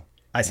 And so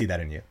I see that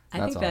in you. I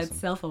think that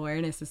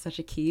self-awareness is such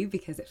a key,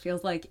 because it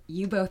feels like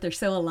you both are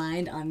so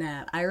aligned on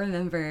that. I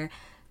remember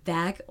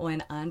back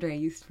when Andre,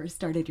 you first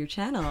started your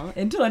channel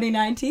in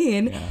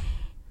 2019,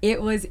 it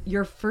was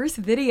your first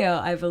video,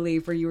 I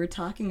believe, where you were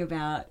talking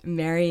about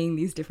marrying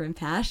these different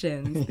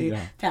passions, the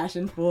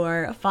passion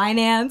for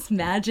finance,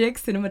 magic,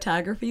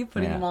 cinematography,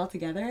 putting them all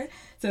together.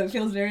 So it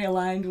feels very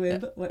aligned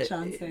with what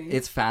Sean's saying.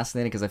 It's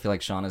fascinating, because I feel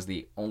like Sean is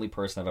the only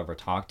person I've ever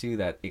talked to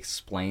that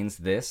explains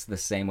this the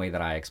same way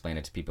that I explain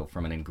it to people,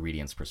 from an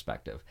ingredients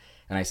perspective.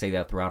 And I say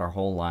that throughout our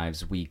whole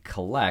lives, we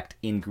collect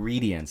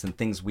ingredients and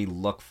things we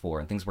look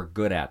for and things we're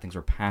good at, things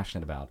we're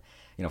passionate about.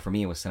 You know, for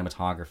me, it was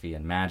cinematography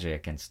and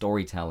magic and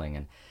storytelling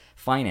and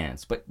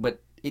finance, but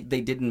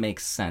they didn't make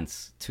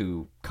sense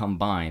to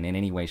combine in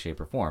any way, shape,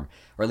 or form,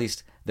 or at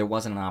least there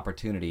wasn't an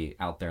opportunity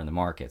out there in the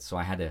market, so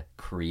I had to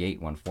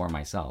create one for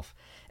myself.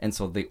 And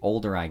so the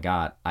older I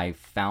got, I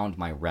found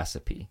my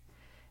recipe,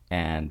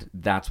 and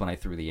that's when I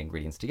threw the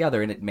ingredients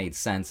together, and it made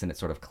sense and it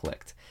sort of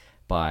clicked.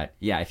 But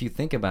yeah, if you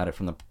think about it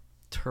from the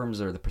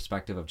terms or the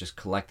perspective of just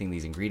collecting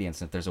these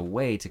ingredients, if there's a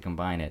way to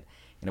combine it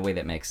in a way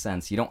that makes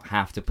sense, you don't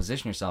have to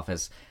position yourself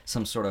as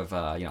some sort of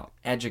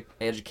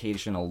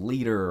educational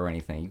leader or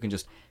anything. You can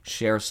just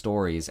share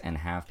stories and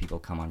have people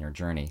come on your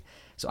journey.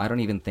 So I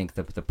don't even think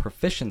that the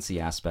proficiency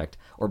aspect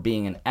or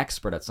being an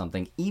expert at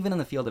something, even in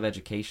the field of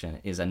education,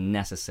 is a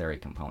necessary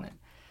component.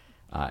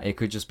 It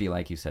could just be,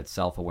 like you said,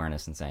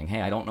 self-awareness and saying,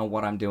 hey, I don't know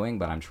what I'm doing,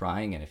 but I'm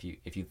trying, and if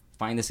you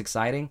find this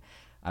exciting,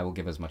 I will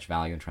give as much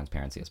value and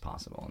transparency as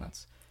possible.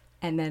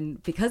 And then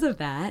because of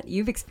that,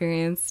 you've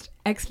experienced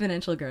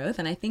exponential growth.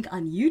 And I think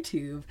on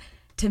YouTube,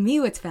 to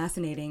me, what's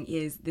fascinating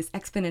is this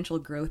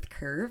exponential growth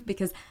curve,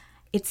 because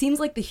it seems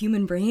like the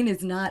human brain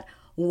is not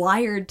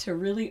wired to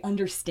really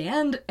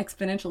understand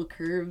exponential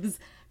curves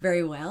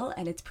very well.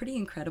 And it's pretty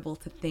incredible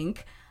to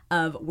think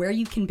of where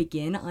you can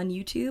begin on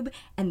YouTube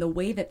and the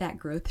way that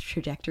growth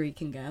trajectory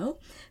can go.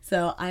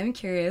 So I'm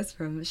curious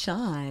from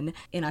Sean,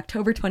 in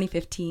October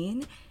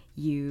 2015,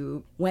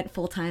 you went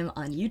full-time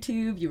on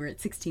YouTube. You were at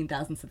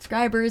 16,000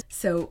 subscribers.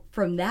 So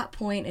from that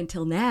point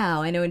until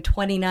now, I know in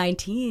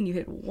 2019, you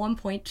hit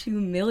 $1.2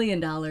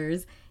 million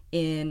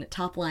in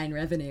top-line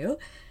revenue.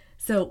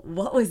 So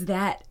what was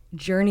that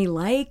journey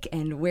like,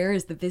 and where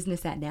is the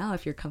business at now,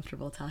 if you're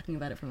comfortable talking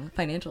about it from a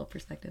financial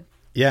perspective?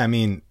 Yeah, I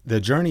mean,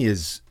 the journey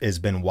has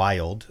been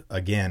wild.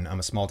 Again, I'm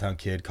a small-town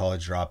kid,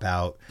 college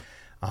dropout,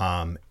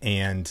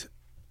 and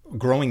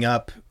growing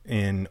up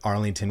in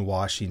Arlington,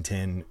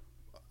 Washington,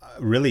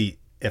 really,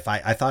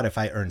 I thought if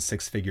I earned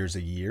 6 figures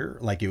a year,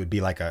 like it would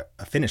be like a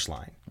finish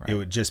line. Right. It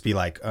would just be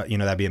like,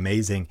 that'd be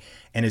amazing.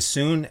 And as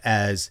soon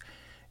as,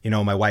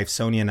 my wife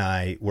Sonia and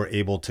I were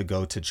able to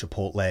go to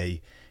Chipotle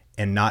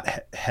and not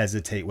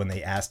hesitate when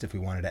they asked if we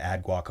wanted to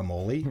add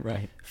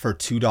guacamole for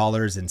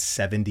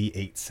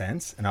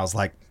 $2.78. And I was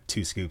like,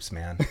 2 scoops,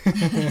 man.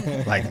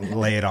 Like,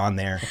 lay it on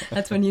there.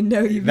 That's when you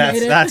know you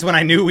made it. That's when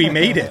I knew we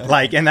made it.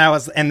 Like, and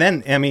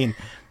then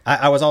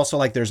I was also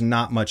like, there's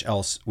not much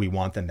else we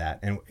want than that.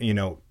 And, you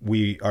know,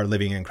 we are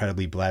living an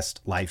incredibly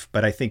blessed life.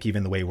 But I think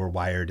even the way we're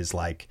wired is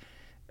like,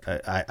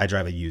 I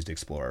drive a used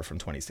Explorer from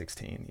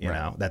 2016. You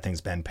know, that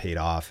thing's been paid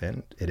off,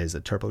 and it is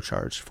a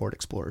turbocharged Ford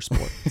Explorer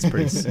Sport. It's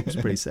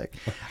pretty sick.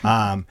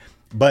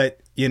 But,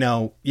 you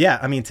know, yeah,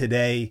 I mean,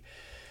 today,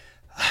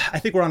 I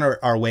think we're on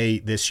our way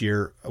this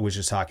year. I was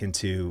just talking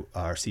to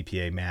our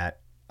CPA, Matt.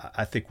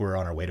 I think we're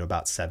on our way to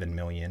about 7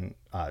 million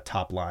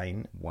top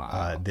line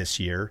this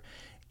year.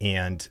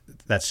 And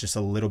that's just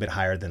a little bit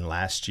higher than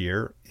last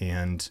year.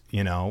 And,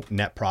 you know,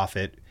 net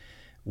profit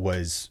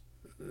was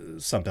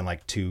something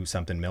like 2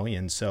 something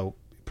million. So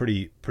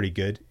pretty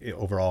good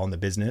overall in the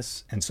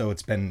business. And so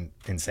it's been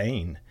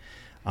insane.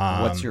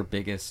 What's your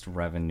biggest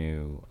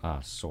revenue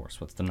source?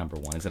 What's the number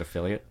one? Is it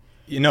affiliate?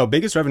 You know,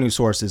 biggest revenue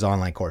source is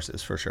online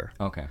courses for sure.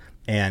 Okay.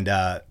 And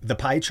the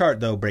pie chart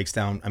though breaks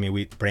down. I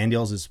mean, brand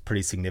deals is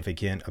pretty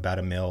significant, about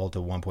 $1 million to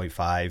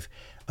 1.5.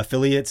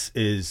 Affiliates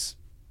is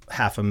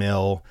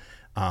 $500,000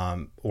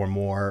 or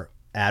more.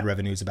 Ad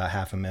revenue is about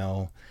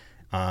 $500,000.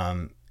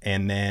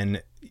 And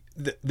then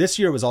this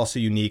year was also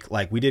unique.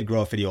 Like, we did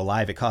Grow a Video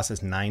Live. It cost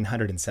us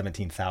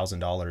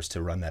 $917,000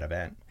 to run that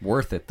event.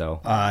 Worth it though.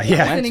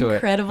 Yeah, it's an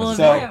incredible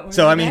event.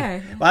 So I mean,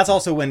 well, that's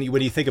also when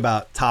you think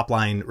about top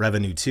line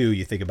revenue too.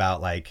 You think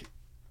about like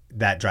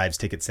that drives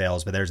ticket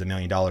sales, but there's $1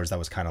 million that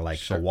was kind of like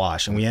a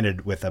wash, and we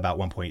ended with about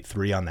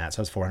 1.3 on that.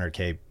 So it's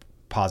 $400K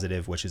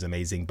positive, which is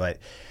amazing. But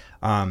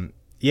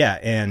yeah,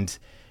 and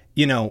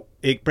you know,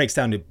 it breaks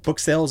down to book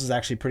sales is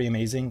actually pretty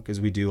amazing because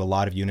we do a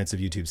lot of units of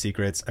YouTube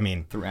Secrets. I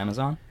mean, through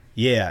Amazon.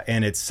 Yeah,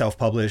 and it's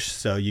self-published,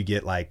 so you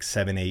get like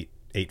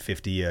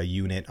 $850 a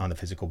unit on the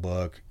physical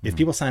book. Mm-hmm. If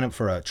people sign up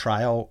for a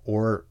trial,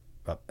 or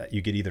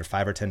you get either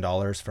 $5 or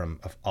 $10 from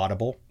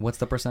Audible. What's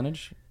the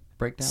percentage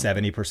breakdown?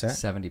 70%.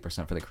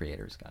 70% for the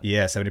creators. Got it.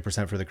 Yeah,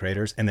 70% for the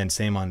creators, and then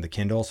same on the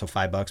Kindle. So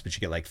 $5, but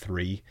you get like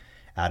 3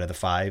 out of the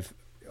 5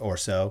 or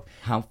so.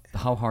 How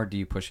hard do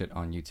you push it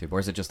on YouTube, or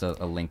is it just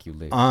a link you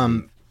leave?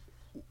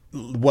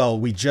 Well,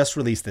 we just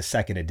released the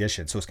second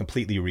edition, so it's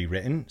completely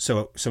rewritten.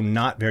 So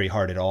not very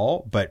hard at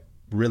all, but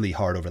really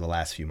hard over the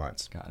last few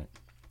months. Got it.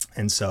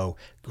 And so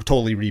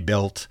totally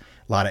rebuilt,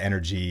 a lot of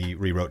energy,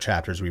 rewrote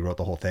chapters, rewrote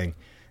the whole thing.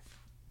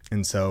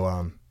 And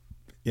so,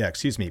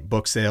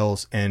 book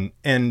sales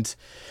and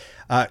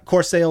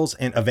course sales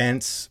and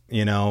events,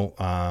 you know,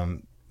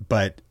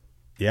 but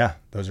yeah,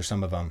 those are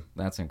some of them.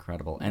 That's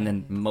incredible. And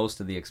then most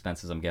of the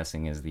expenses, I'm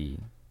guessing, is the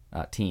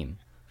team.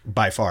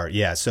 By far,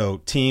 yeah. So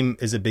team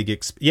is a big,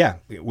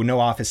 with no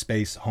office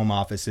space, home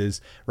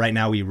offices. Right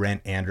now we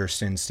rent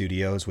Anderson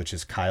Studios, which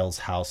is Kyle's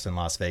house in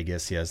Las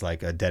Vegas. He has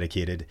like a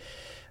dedicated,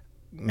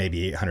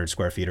 maybe 800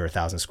 square feet or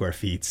 1,000 square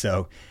feet.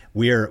 So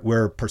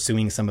we're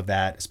pursuing some of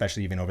that,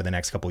 especially even over the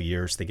next couple of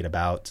years, thinking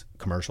about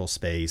commercial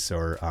space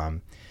or,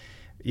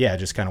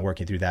 just kind of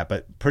working through that,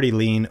 but pretty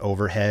lean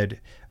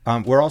overhead.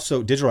 We're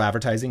also, digital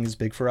advertising is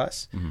big for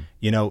us. Mm-hmm.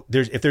 You know,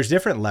 if there's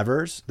different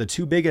levers, the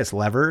 2 biggest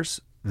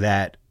levers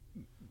that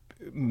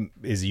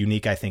is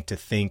unique, I think, to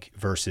think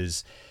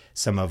versus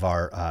some of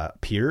our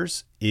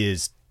peers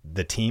is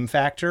the team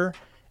factor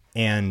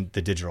and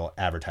the digital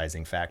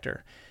advertising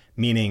factor.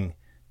 Meaning,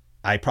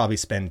 I probably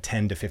spend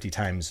 10 to 50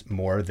 times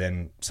more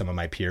than some of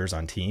my peers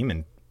on team,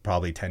 and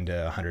probably 10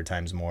 to 100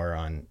 times more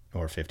on,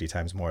 or 50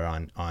 times more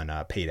on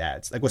paid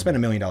ads. Like, we'll spend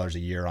 $1 million a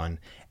year on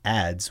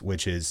ads,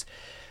 which is,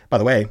 by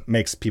the way,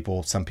 makes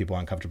some people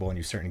uncomfortable, and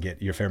you certainly get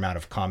your fair amount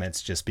of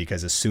comments just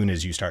because as soon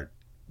as you start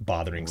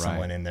bothering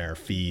someone in their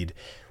feed,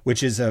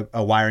 which is a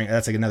wiring,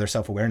 that's like another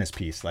self-awareness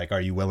piece. Like,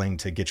 are you willing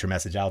to get your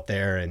message out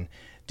there and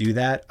do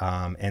that?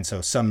 And so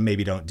some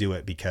maybe don't do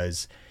it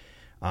because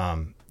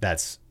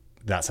that's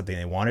not something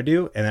they want to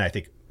do. And then I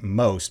think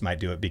most might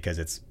do it because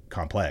it's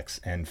complex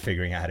and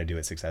figuring out how to do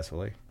it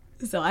successfully.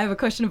 So I have a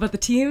question about the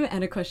team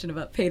and a question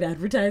about paid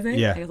advertising.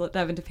 Yeah. I'll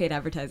dive into paid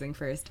advertising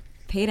first.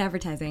 Paid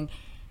advertising.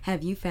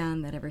 Have you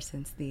found that ever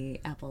since the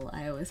Apple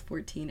iOS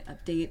 14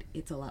 update,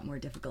 it's a lot more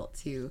difficult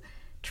to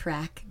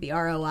track the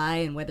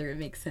ROI and whether it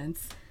makes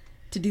sense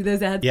to do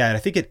those ads? Yeah, I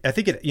think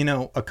it, you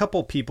know, a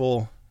couple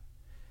people,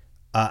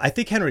 I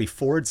think Henry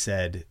Ford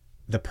said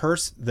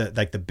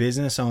the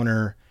business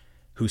owner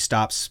who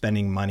stops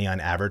spending money on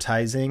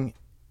advertising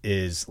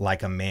is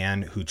like a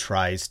man who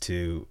tries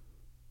to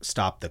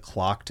stop the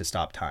clock to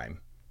stop time.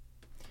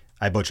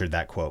 I butchered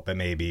that quote, but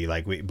maybe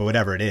but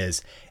whatever it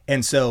is.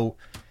 And so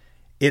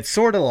it's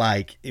sort of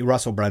like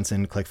Russell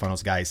Brunson,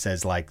 ClickFunnels guy,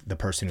 says like the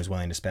person who's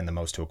willing to spend the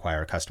most to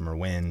acquire a customer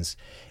wins.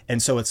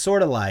 And so it's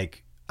sort of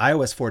like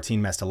iOS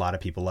 14 messed a lot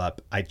of people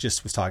up. I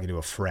just was talking to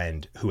a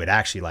friend who had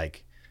actually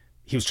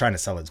he was trying to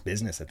sell his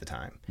business at the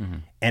time. Mm-hmm.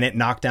 And it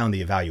knocked down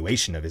the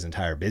evaluation of his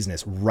entire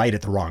business right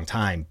at the wrong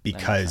time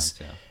because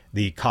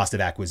the cost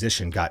of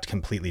acquisition got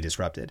completely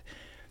disrupted.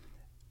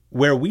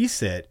 Where we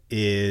sit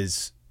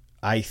is,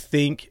 I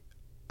think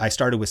I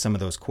started with some of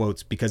those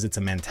quotes because it's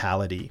a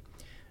mentality.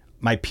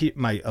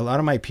 A lot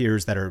of my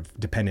peers that are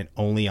dependent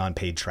only on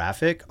paid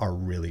traffic are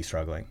really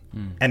struggling.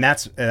 And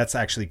that's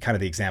actually kind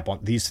of the example.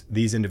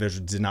 These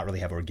individuals did not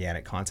really have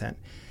organic content.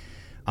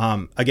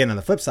 Again, on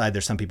the flip side,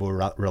 there's some people who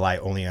rely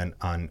only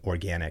on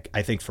organic.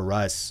 I think for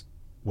us,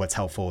 what's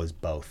helpful is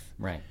both.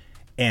 Right.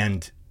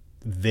 And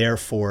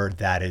therefore,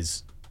 that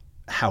is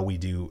how we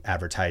do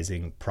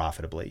advertising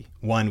profitably.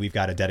 One, we've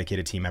got a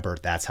dedicated team member.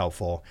 That's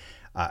helpful.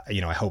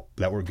 I hope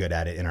that we're good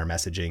at it in our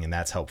messaging, and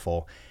that's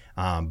helpful.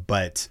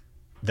 But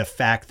the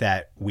fact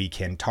that we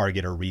can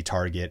target or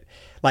retarget,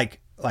 like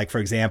for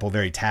example,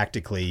 very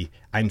tactically,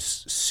 I'm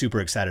super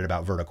excited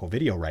about vertical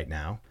video right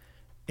now.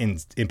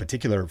 In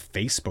particular,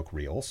 Facebook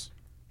Reels,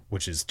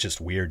 which is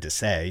just weird to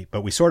say,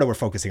 but we sort of were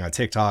focusing on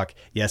TikTok,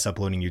 yes,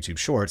 uploading YouTube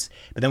Shorts,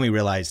 but then we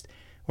realized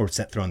we're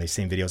throwing these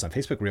same videos on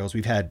Facebook Reels.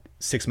 We've had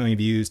 6 million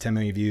views, 10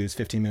 million views,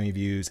 15 million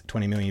views,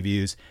 20 million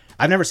views.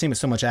 I've never seen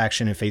so much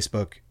action in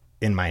Facebook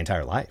in my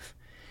entire life.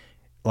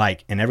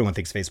 And everyone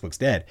thinks Facebook's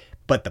dead,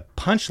 but the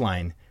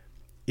punchline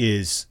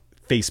is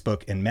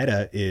Facebook and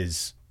Meta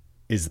is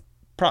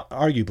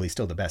arguably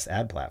still the best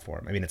ad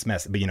platform. I mean, it's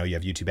but you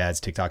have YouTube ads,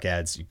 TikTok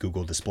ads,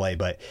 Google display,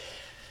 but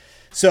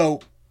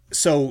so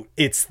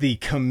it's the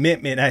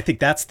commitment. And I think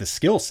that's the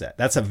skill set.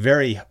 That's a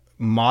very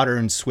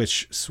modern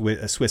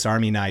Swiss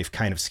Army knife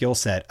kind of skill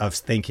set of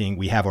thinking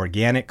we have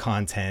organic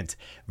content,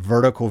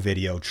 vertical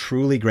video,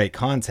 truly great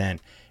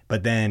content.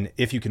 But then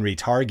if you can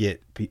retarget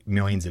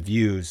millions of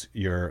views,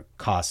 your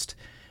cost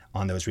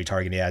on those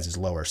retargeting ads is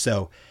lower.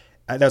 So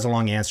that was a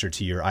long answer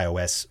to your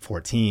iOS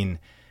 14.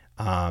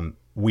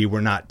 We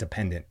were not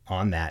dependent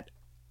on that,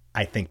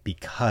 I think,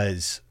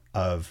 because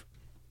of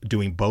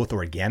doing both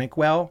organic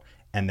well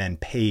and then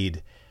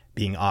paid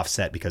being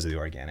offset because of the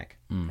organic.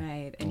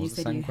 Right. And you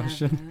said you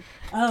question?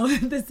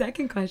 The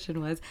second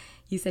question was,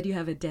 you said you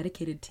have a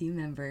dedicated team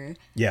member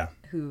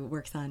who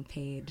works on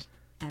paid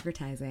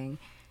advertising.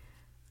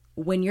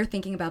 When you're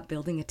thinking about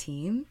building a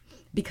team,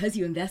 because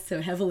you invest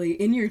so heavily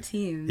in your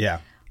team,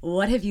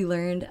 what have you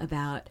learned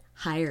about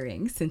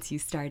hiring since you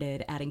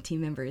started adding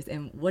team members,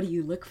 and what do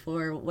you look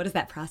for? What does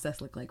that process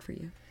look like for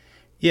you?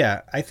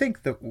 Yeah, I think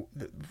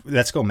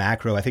let's go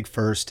macro. I think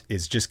first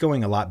is just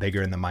going a lot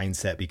bigger in the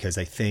mindset, because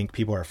I think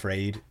people are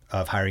afraid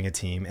of hiring a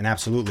team, and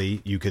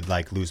absolutely you could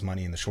lose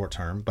money in the short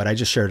term. But I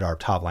just shared our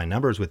top line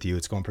numbers with you.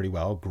 It's going pretty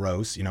well.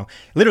 Gross,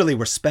 literally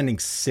we're spending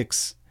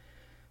 $5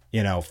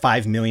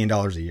 million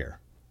a year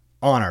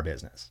on our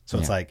business. So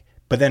it's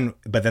but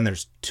then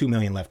there's 2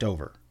 million left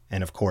over.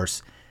 And of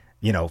course,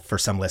 for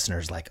some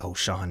listeners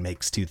Sean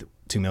makes 2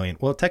 million.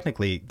 Well,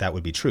 technically that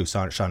would be true.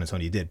 Sean and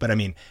Tony did, but I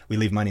mean, we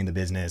leave money in the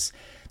business,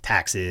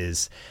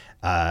 taxes,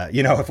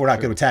 if we're not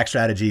good with tax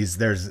strategies,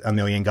 there's $1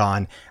 million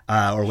gone,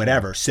 or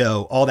whatever.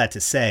 So all that to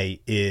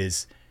say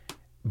is,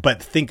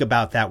 but think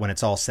about that when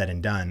it's all said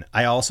and done.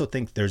 I also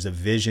think there's a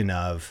vision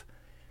of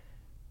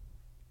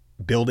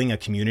building a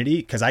community,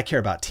 because I care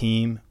about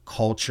team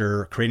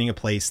culture, creating a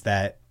place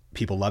that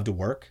people love to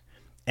work.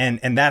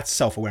 And that's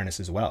self-awareness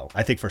as well.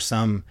 I think for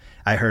some,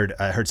 I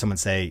heard someone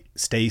say,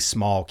 stay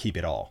small, keep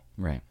it all.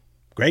 Right.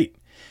 Great.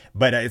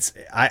 But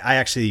I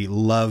actually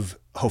love,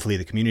 hopefully,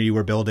 the community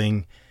we're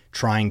building,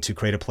 trying to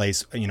create a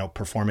place,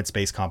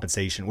 performance-based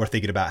compensation. We're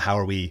thinking about how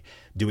are we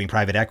doing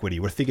private equity.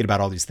 We're thinking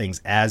about all these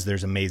things as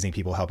there's amazing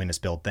people helping us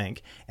build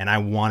Think. And I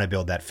want to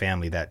build that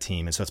family, that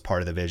team. And so it's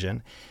part of the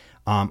vision.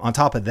 On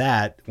top of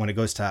that, when it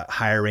goes to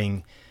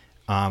hiring,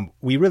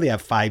 we really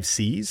have 5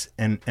 C's.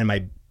 And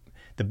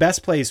the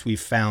best place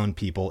we've found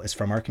people is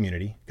from our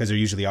community, because they're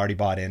usually already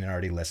bought in and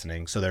already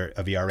listening. So they're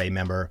a VRA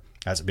member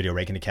as a Video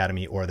Raking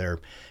Academy, or they're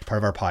part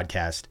of our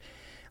podcast.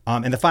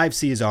 And the 5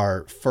 C's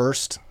are: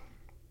 first,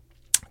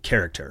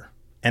 character.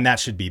 And that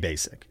should be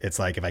basic. It's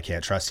like, if I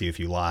can't trust you, if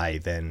you lie,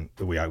 then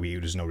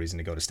there's no reason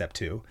to go to step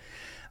 2.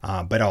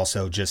 But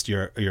also just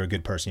you're a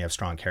good person, you have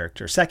strong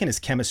character. Second is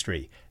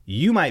chemistry.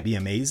 You might be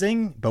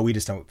amazing, but we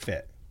just don't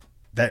fit.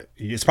 That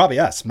it's probably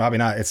us, probably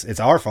not. It's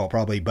our fault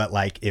probably. But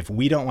if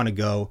we don't want to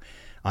go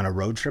on a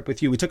road trip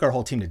with you, we took our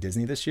whole team to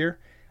Disney this year,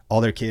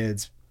 all their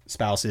kids,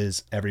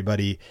 spouses,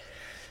 everybody,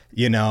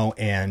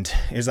 and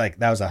it was that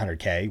was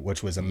 $100K,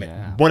 which was one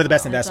of the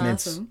best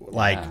investments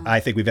awesome. I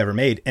think we've ever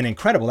made, and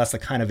incredible. That's the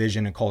kind of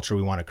vision and culture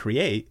we want to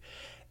create.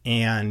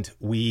 And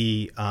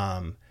we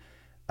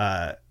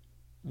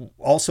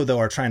also though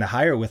are trying to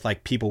hire with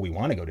people we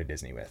want to go to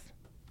Disney with.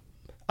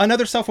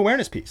 Another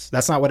self-awareness piece.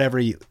 That's not what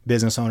every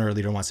business owner or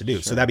leader wants to do.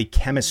 Sure. So that'd be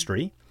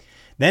chemistry.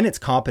 Then it's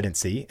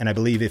competency. And I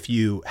believe if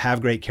you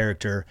have great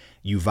character,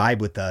 you vibe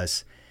with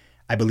us,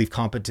 I believe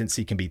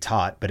competency can be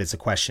taught, but it's a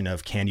question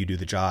of, can you do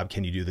the job?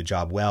 Can you do the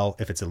job well?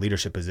 If it's a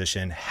leadership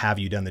position, have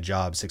you done the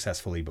job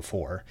successfully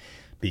before?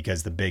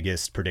 Because the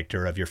biggest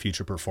predictor of your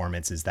future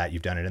performance is that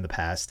you've done it in the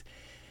past.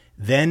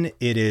 Then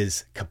it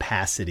is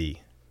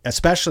capacity,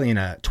 especially in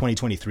a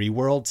 2023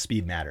 world,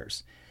 speed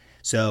matters.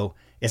 So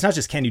it's not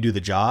just, can you do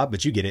the job,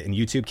 but you get it in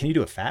YouTube. Can you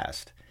do it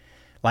fast?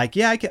 I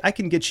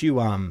can get you,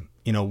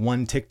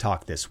 one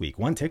TikTok this week,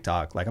 I'm trying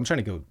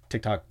to go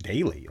TikTok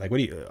daily. What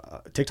do you,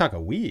 TikTok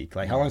a week?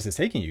 How long is this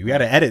taking you? You got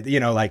to edit,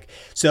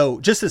 so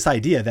just this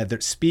idea that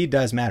the speed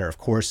does matter. Of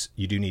course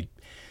you do need,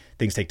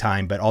 things take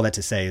time, but all that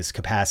to say is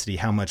capacity.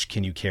 How much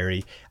can you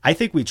carry? I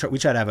think we try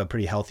to have a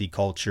pretty healthy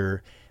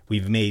culture.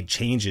 We've made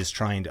changes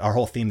our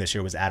whole theme this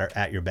year was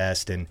at your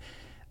best. And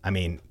I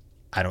mean,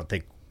 I don't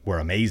think we're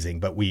amazing,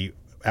 but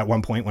at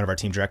one point, one of our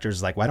team directors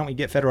was like, why don't we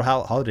get federal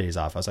holidays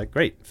off? I was like,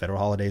 great, federal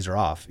holidays are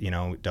off,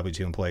 W-2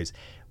 employees.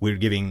 We're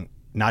giving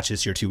not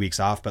just your 2 weeks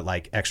off, but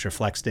like extra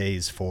flex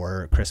days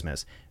for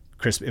Christmas.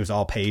 It was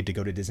all paid to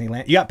go to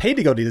Disneyland. You got paid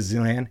to go to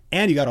Disneyland,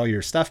 and you got all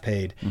your stuff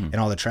paid and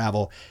all the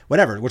travel,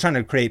 whatever. We're trying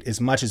to create as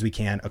much as we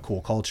can a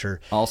cool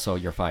culture. Also,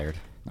 you're fired.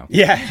 Okay.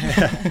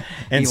 Yeah,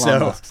 and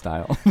Elon Musk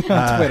style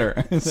on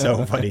Twitter.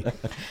 So funny.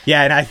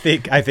 Yeah, and I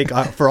think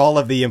for all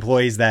of the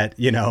employees that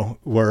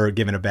were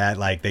given a bad,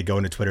 like they go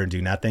into Twitter and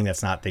do nothing.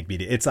 That's not Think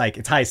Media. It's like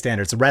it's high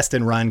standards, rest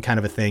and run kind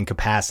of a thing.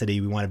 Capacity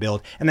we want to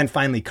build, and then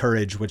finally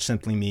courage, which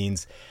simply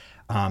means,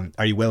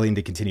 are you willing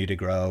to continue to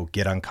grow,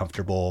 get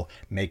uncomfortable,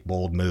 make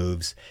bold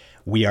moves?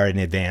 We are an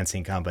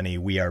advancing company.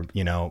 We are,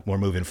 we're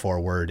moving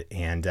forward,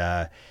 and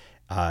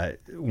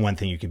one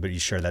thing you can be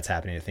sure that's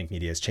happening to Think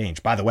Media has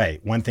changed. By the way,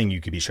 one thing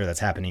you could be sure that's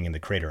happening in the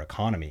creator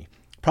economy,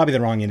 probably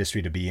the wrong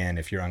industry to be in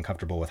if you're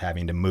uncomfortable with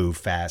having to move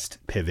fast,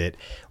 pivot,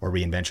 or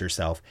reinvent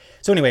yourself.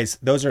 So anyways,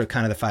 those are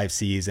kind of the 5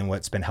 C's, and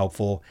what's been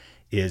helpful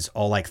is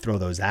I'll like throw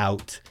those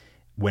out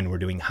when we're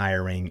doing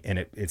hiring, and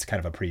it's kind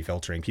of a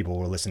pre-filtering. People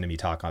will listen to me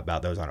talk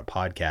about those on a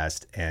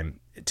podcast and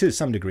to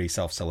some degree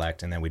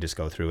self-select, and then we just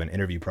go through an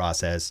interview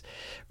process,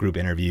 group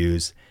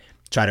interviews,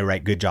 try to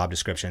write good job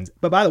descriptions.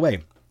 But by the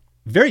way,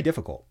 very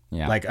difficult.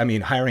 Yeah. Like, I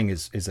mean, hiring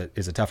is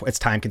a tough one. It's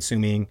time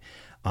consuming.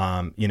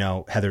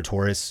 Heather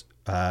Torres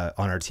on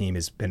our team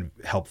has been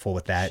helpful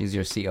with that. She's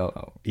your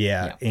COO.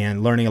 Yeah.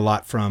 And learning a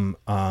lot from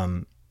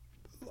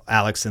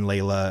Alex and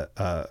Layla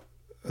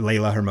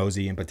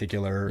Hermosi in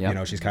particular.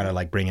 Yep. She's kind of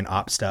like bringing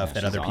op stuff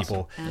that other awesome.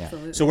 people.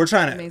 Absolutely. So we're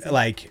trying to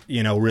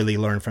Amazing. really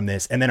learn from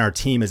this. And then our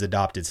team has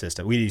adopted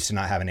system. We used to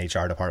not have an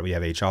HR department. We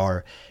have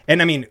HR. And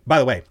I mean, by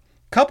the way,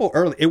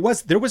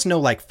 there was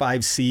no like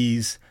 5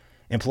 C's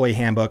employee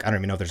handbook. I don't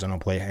even know if there's an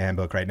employee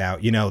handbook right now.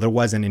 There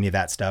wasn't any of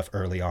that stuff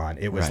early on.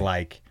 It was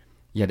like,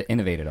 you had to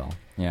innovate it all.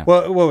 Yeah.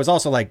 Well, it was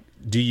also like,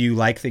 do you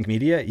like Think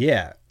Media?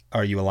 Yeah.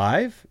 Are you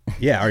alive?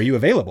 Yeah. Are you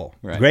available?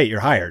 Right. Great. You're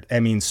hired. I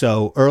mean,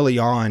 so early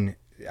on,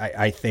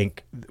 I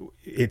think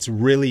it's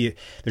really,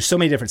 there's so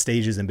many different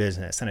stages in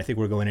business. And I think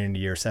we're going into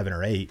year 7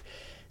 or 8.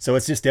 So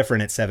it's just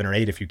different at 7 or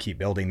 8 if you keep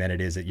building than it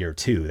is at year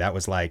 2. That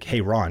was like, hey,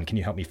 Ron, can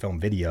you help me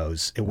film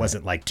videos? It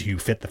wasn't like, do you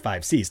fit the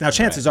 5 C's? Now,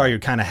 chances are you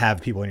kind of have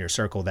people in your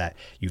circle that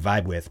you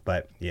vibe with,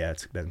 but yeah,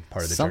 it's been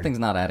part of the Something's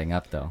journey. not adding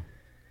up, though.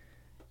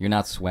 You're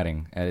not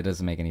sweating. It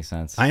doesn't make any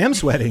sense. I am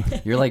sweating.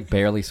 You're like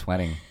barely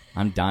sweating.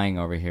 I'm dying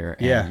over here.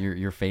 And Yeah.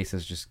 your face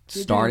is just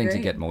You're starting doing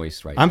to great. get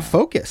moist right now. I'm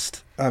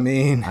focused. I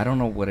mean, I don't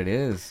know what it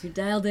is. You're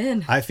dialed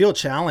in. I feel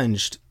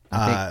challenged.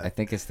 I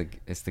think it's the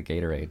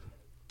Gatorade.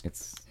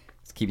 It's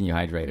keeping you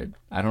hydrated.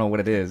 I don't know what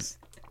it is.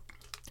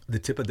 The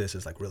tip of this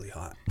is like really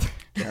hot.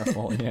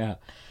 Careful. Yeah.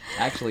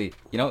 Actually,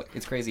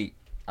 it's crazy.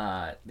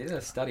 They did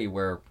a study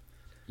where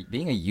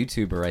being a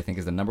YouTuber, I think,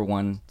 is the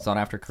 #1 sought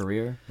after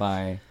career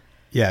by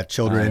Yeah,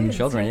 children.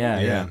 children.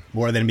 Yeah.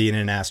 More than being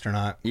an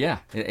astronaut. Yeah,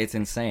 it's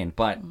insane.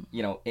 But,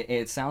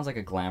 it sounds like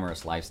a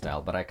glamorous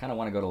lifestyle, but I kind of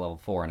want to go to level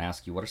 4 and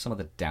ask you, what are some of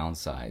the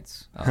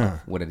downsides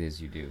of what it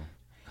is you do?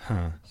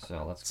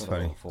 So let's go to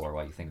level 4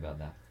 while you think about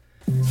that.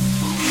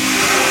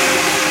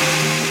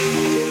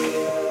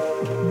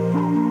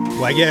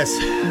 Well, I guess,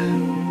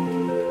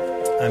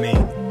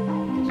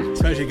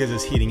 especially because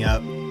it's heating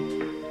up,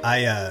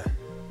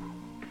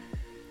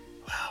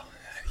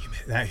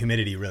 that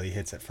humidity really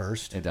hits at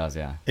first. It does,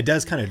 yeah. It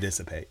does kind of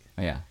dissipate.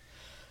 Oh, yeah.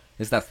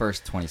 It's that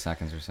first 20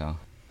 seconds or so.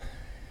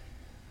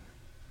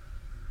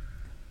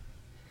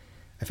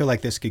 I feel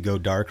like this could go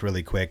dark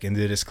really quick. And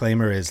the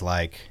disclaimer is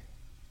like,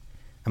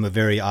 I'm a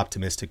very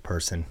optimistic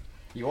person.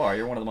 You are.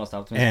 You're one of the most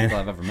optimistic people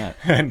I've ever met.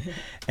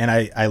 And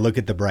I look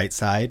at the bright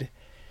side.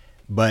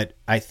 But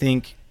I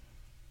think,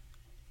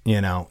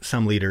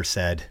 some leaders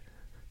said,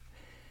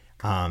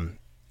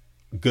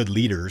 good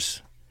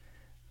leaders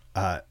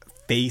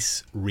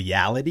face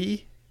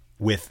reality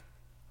with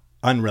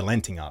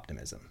unrelenting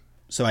optimism.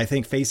 So I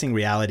think facing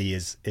reality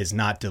is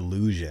not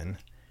delusion.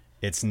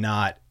 It's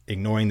not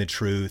ignoring the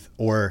truth,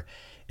 or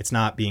it's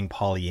not being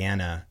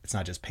Pollyanna. It's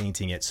not just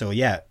painting it. So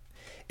yeah.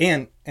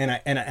 And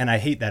I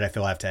hate that I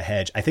feel I have to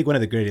hedge. I think one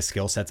of the greatest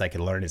skill sets I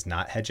could learn is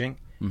not hedging.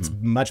 Mm-hmm. It's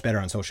much better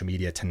on social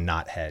media to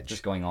not hedge.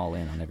 Just going all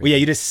in on everything. Well, yeah,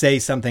 you just say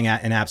something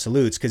in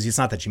absolutes, because it's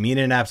not that you mean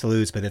it in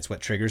absolutes, but it's what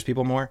triggers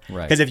people more.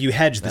 Right. Because if you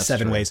hedge the That's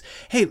 7 true. ways,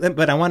 hey,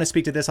 but I want to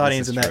speak to this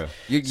audience and that. True.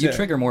 You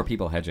trigger more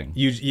people hedging.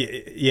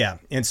 Yeah.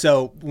 And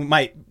so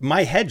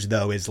my hedge,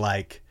 though, is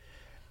like,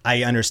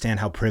 I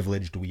understand how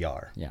privileged we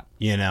are. Yeah.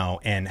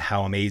 And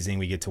how amazing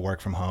we get to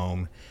work from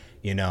home.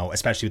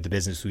 Especially with the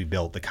business we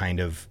built, the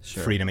kind of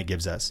freedom it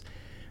gives us.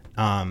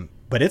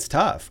 But it's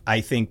tough. I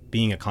think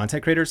being a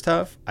content creator is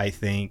tough. I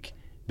think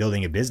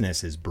building a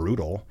business is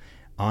brutal.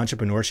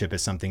 Entrepreneurship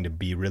is something to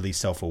be really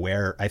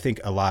self-aware. I think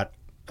a lot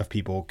of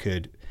people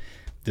could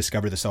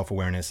discover the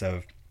self-awareness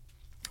of,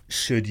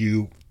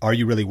 are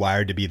you really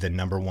wired to be the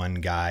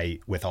 #1 guy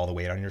with all the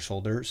weight on your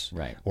shoulders?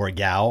 Right. Or a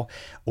gal?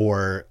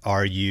 Or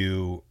are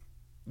you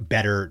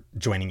better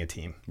joining a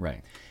team?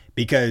 Right.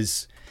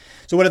 Because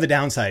So what are the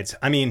downsides?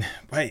 I mean,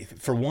 right,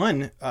 for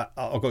one,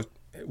 I'll go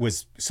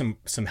was some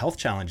health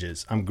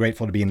challenges. I'm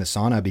grateful to be in the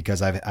sauna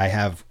because I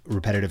have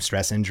repetitive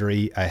stress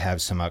injury. I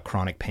have some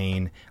chronic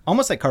pain,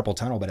 almost like carpal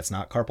tunnel, but it's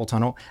not carpal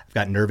tunnel. I've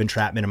got nerve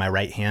entrapment in my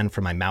right hand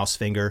from my mouse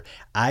finger.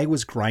 I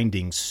was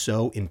grinding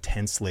so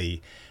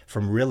intensely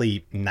from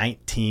really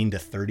 19 to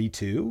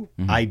 32.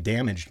 I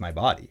damaged my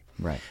body.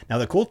 Right. Now,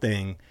 the cool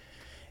thing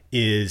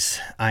is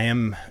I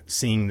am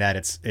seeing that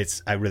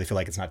it's I really feel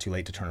like it's not too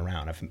late to turn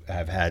around.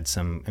 I've had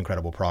some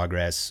incredible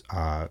progress.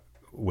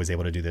 Was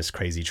able to do this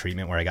crazy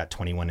treatment where I got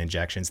 21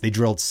 injections. They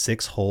drilled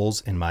 6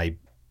 holes in my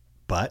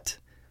butt.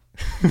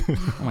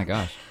 Oh my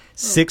gosh.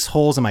 6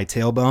 holes in my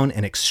tailbone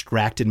and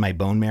extracted my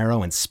bone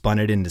marrow and spun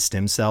it into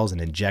stem cells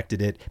and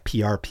injected it.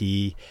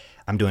 PRP.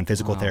 I'm doing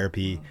physical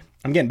therapy.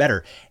 I'm getting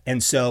better.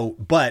 And so,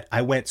 but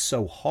I went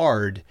so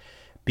hard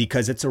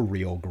because it's a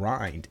real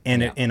grind.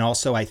 And and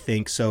also I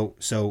think so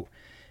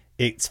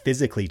it's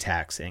physically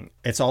taxing.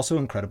 It's also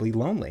incredibly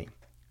lonely.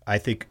 I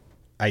think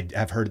I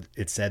have heard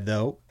it said,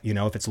 though, you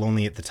know, if it's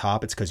lonely at the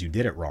top, it's because you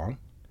did it wrong.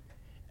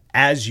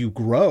 As you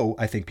grow,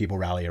 I think people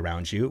rally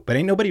around you, but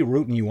ain't nobody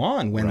rooting you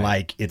on when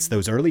like it's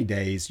those early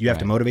days. You have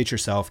to motivate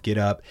yourself, get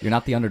up. You're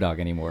not the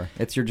underdog anymore.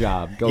 It's your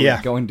job. Go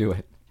and do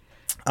it.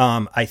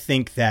 I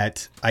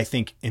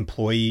think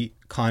employee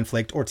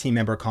conflict or team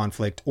member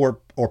conflict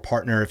or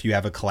partner, if you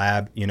have a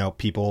collab, you know,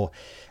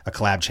 a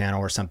collab channel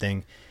or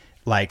something,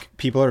 like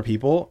people are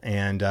people.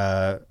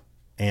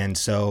 And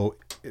so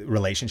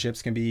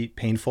relationships can be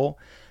painful.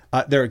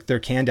 There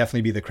can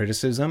definitely be the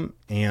criticism.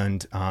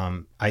 And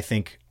I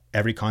think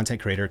every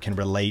content creator can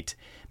relate.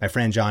 My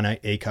friend John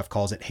Acuff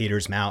calls it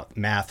haters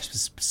math,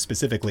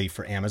 specifically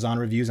for Amazon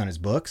reviews on his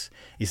books.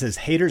 He says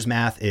haters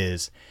math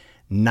is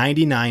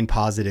 99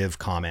 positive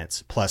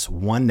comments plus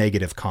 1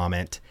 negative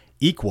comment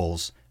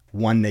equals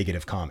 1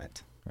 negative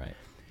comment. Right.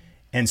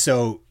 And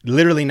so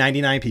literally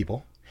 99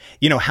 people.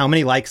 You know, how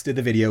many likes did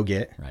the video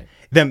get? Right.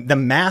 The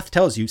math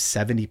tells you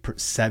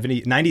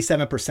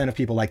 97% of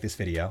people like this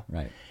video.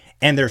 Right.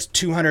 And there's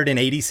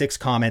 286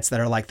 comments that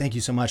are like, thank you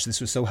so much.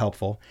 This was so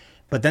helpful.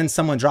 But then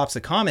someone drops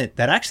a comment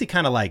that actually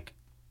kind of like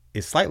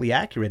is slightly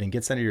accurate and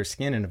gets under your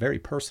skin in a very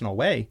personal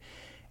way.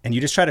 And you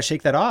just try to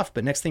shake that off.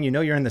 But next thing you know,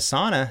 you're in the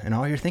sauna and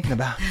all you're thinking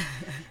about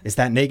is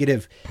that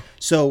negative.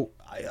 So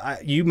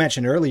you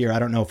mentioned earlier, I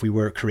don't know if we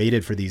were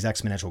created for these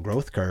exponential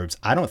growth curves.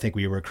 I don't think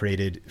we were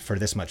created for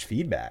this much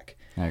feedback.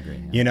 I agree.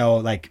 Yeah. You know,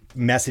 like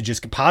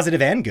messages,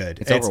 positive and good.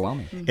 It's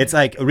overwhelming. It's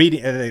like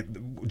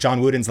reading.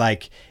 John Wooden's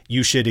like,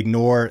 you should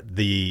ignore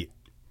the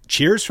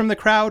cheers from the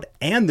crowd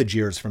and the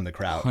jeers from the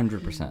crowd.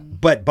 100%.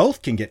 But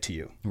both can get to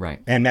you, right,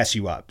 and mess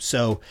you up.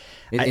 So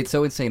it's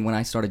so insane. When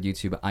I started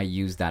YouTube, I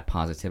used that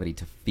positivity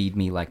to feed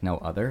me like no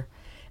other.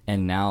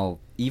 And now,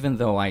 even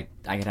though I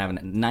could have a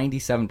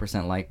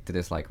 97% like to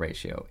dislike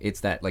ratio,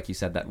 it's that, like you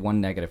said, that one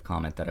negative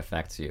comment that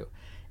affects you,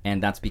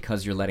 and that's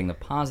because you're letting the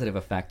positive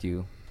affect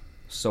you.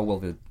 So will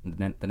the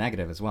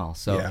negative as well.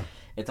 So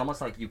it's almost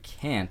like you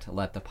can't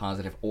let the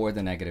positive or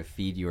the negative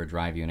feed you or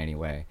drive you in any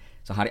way.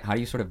 So how do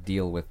you sort of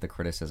deal with the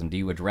criticism? Do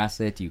you address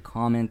it? Do you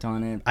comment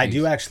on it? I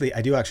do actually.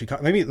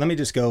 Maybe let me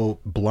just go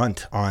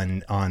blunt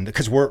on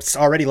because we're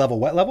already level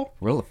what level?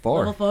 We're level 4.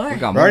 Level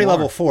 4. We're already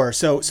level 4.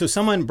 So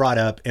someone brought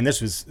up, and this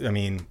was, I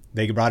mean,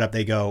 they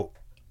go,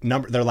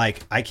 they're like,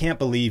 I can't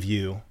believe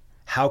you.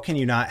 How can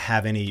you not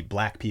have any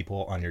black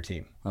people on your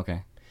team?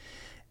 Okay.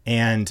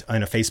 And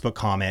in a Facebook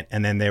comment,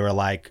 and then they were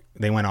like,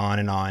 they went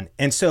on.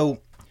 And so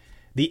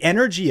the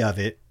energy of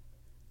it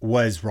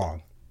was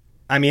wrong.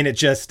 I mean,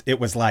 it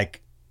was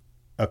like,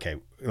 okay,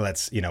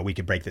 we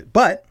could break that.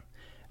 But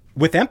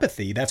with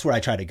empathy, that's where I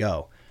try to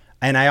go.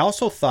 And I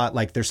also thought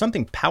like there's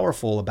something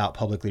powerful about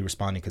publicly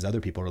responding because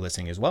other people are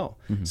listening as well.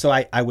 Mm-hmm. So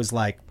I was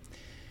like,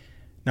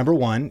 number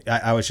one,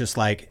 I was just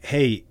like,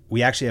 hey,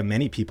 we actually have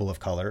many people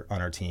of color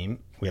on our team.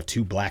 We have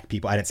 2 black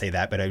people. I didn't say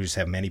that, but I just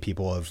have many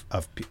people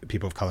of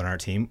people of color on our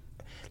team.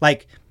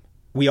 Like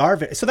we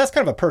are. So that's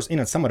kind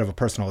of somewhat of a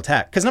personal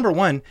attack. Because number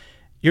one,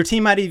 your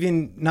team might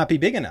even not be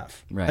big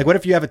enough. Right. Like what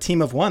if you have a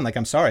team of 1? Like,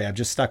 I'm sorry, I've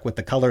just stuck with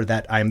the color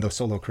that I'm the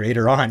solo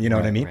creator on. You know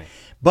what I mean? Right.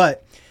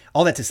 But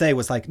all that to say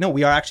was like, no,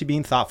 we are actually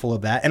being thoughtful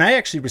of that. And I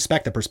actually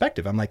respect the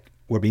perspective. I'm like,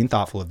 we're being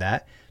thoughtful of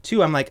that.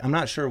 2, I'm like, I'm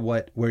not sure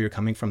where you're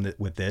coming from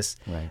with this.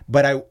 Right.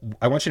 But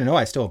I want you to know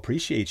I still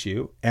appreciate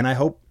you. And I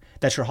hope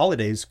that your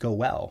holidays go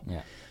well.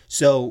 Yeah.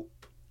 So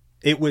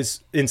it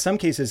was, in some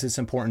cases, it's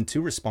important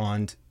to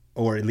respond,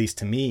 or at least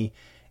to me.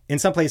 In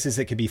some places,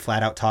 it could be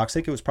flat out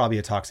toxic. It was probably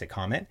a toxic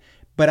comment.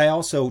 But I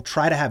also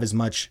try to have as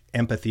much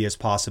empathy as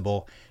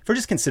possible for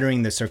just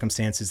considering the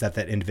circumstances that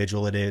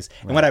individual it is.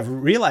 Right. And what I've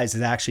realized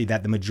is actually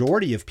that the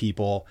majority of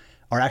people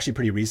are actually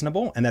pretty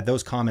reasonable, and that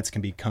those comments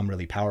can become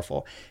really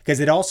powerful, because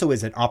it also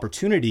is an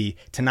opportunity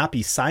to not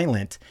be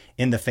silent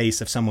in the face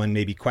of someone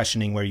maybe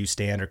questioning where you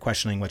stand or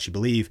questioning what you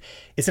believe.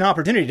 It's an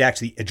opportunity to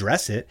actually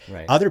address it.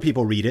 Right. Other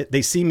people read it.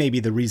 They see maybe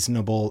the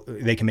reasonable,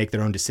 they can make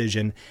their own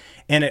decision.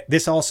 And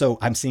this also,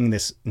 I'm seeing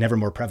this never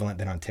more prevalent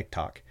than on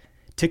TikTok.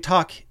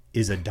 TikTok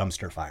is a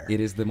dumpster fire. It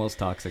is the most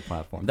toxic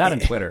platform. That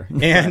and Twitter.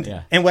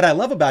 And what I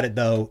love about it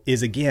though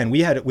is, again, we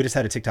just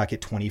had a TikTok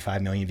hit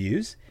 25 million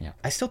views. Yeah.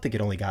 I still think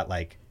it only got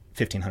like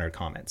 1,500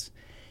 comments.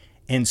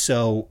 And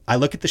so I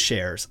look at the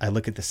shares, I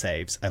look at the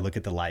saves, I look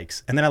at the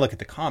likes, and then I look at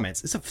the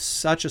comments. It's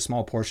such a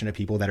small portion of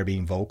people that are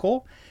being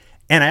vocal.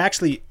 And I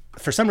actually,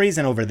 for some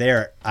reason over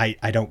there, I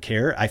don't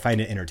care. I find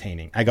it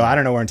entertaining. I go, I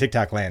don't know where in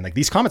TikTok land. Like,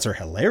 these comments are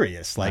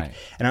hilarious. Like,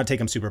 and I don't take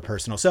them super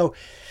personal. So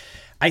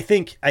I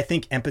think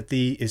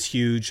empathy is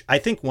huge. I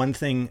think one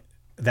thing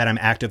that I'm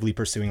actively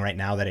pursuing right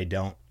now that I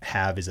don't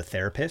have is a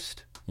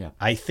therapist. Yeah.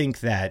 I think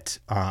that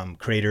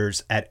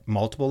creators at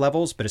multiple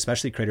levels, but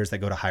especially creators that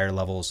go to higher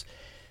levels,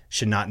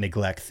 should not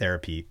neglect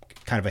therapy.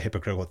 Kind of a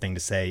hypocritical thing to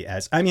say,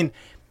 I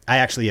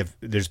actually have,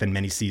 there's been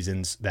many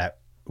seasons that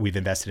we've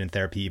invested in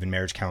therapy, even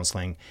marriage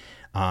counseling,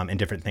 and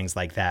different things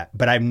like that.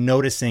 But I'm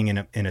noticing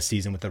in a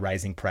season with the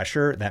rising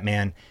pressure that,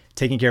 man,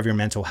 taking care of your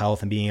mental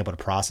health and being able to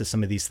process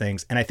some of these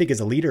things. And I think as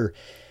a leader,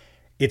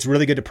 it's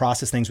really good to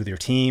process things with your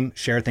team,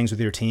 share things with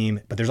your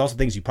team, but there's also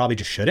things you probably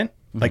just shouldn't.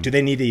 Like, do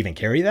they need to even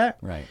carry that?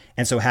 Right.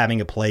 And so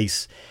having a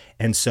place,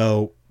 and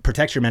so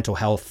protect your mental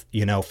health,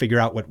 figure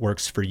out what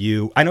works for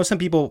you. I know some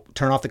people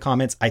turn off the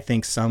comments. I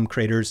think some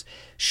creators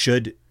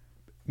should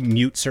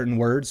mute certain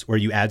words, or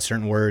you add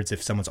certain words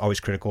if someone's always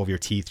critical of your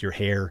teeth, your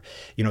hair,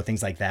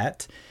 things like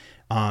that.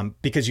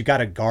 Because you got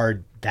to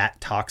guard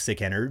that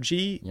toxic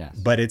energy. Yes.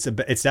 But it's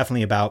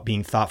definitely about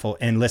being thoughtful.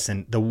 And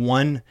listen, the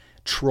one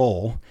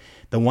troll,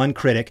 the one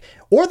critic,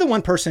 or the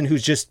one person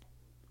who's just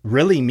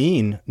really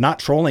mean, not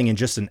trolling and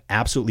just an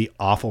absolutely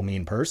awful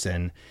mean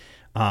person,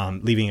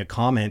 leaving a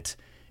comment,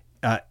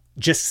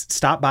 just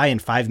stop by in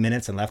 5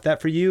 minutes and left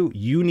that for you.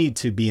 You need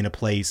to be in a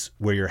place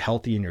where you're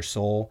healthy in your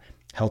soul,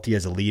 healthy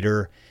as a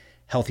leader,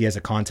 healthy as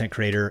a content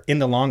creator. In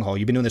the long haul,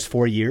 you've been doing this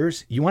 4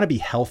 years. You want to be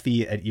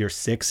healthy at year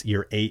 6,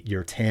 year 8,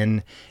 year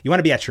 10. You want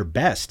to be at your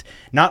best,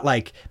 not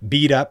like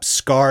beat up,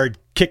 scarred,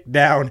 kicked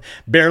down,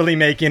 barely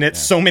making it,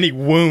 so many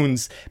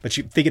wounds. But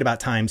you're thinking about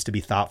times to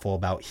be thoughtful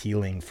about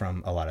healing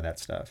from a lot of that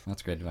stuff.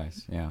 That's great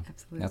advice. Yeah.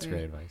 Absolutely. That's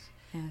great advice.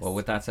 Yes. Well,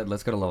 with that said,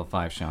 let's go to level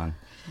 5, Sean.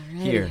 All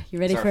right. Here. You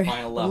ready it's our for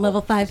final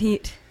level 5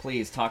 heat?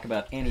 Please talk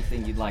about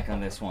anything you'd like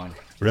on this one.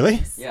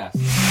 Really? Yes.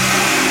 We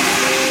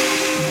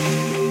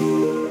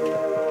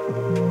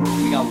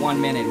got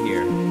 1 minute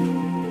here.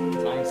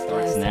 Time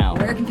starts now.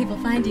 Where can people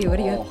find you?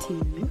 What are you up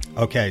to?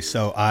 Okay,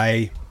 so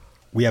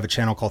we have a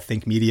channel called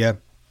Think Media.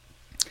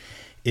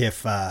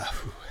 If I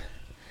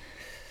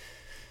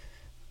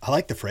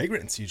like the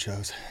fragrance you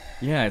chose.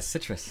 Yeah, it's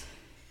citrus.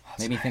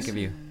 Made me think of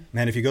you.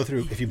 Man, if you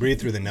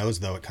breathe through the nose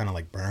though, it kind of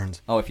like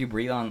burns. Oh, if you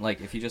breathe on,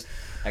 if you just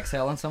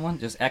exhale on someone,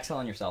 just exhale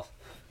on yourself.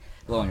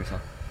 Blow on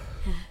yourself.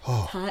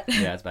 Oh. Hot.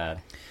 Yeah, it's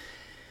bad.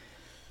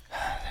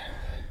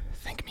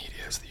 Think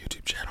Media is the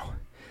YouTube channel.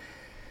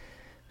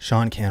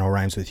 Sean Cannell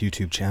rhymes with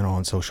YouTube channel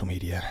on social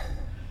media.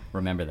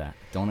 Remember that.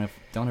 Don't ever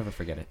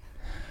forget it.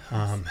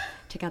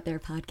 Check out their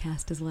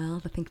podcast as well,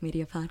 the Think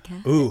Media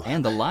podcast. Ooh.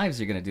 And the lives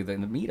you're going to do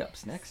in the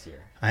meetups next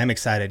year. I am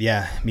excited.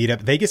 Yeah.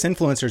 Meetup.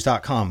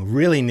 VegasInfluencers.com.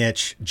 Really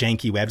niche,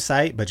 janky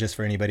website, but just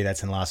for anybody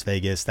that's in Las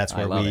Vegas. That's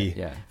where we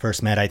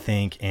first met, I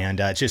think. And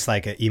just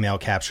like an email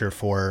capture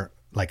for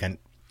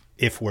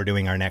if we're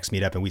doing our next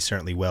meetup, and we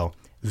certainly will.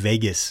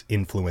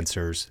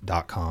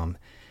 VegasInfluencers.com.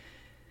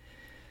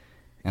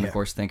 And of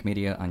course, Think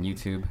Media on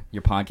YouTube,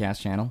 your podcast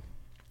channel.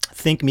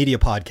 Think Media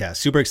Podcast.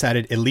 Super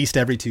excited. At least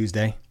every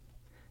Tuesday.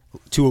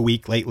 2 a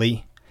week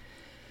lately.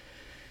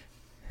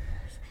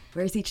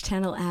 Where's each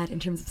channel at in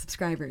terms of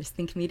subscribers?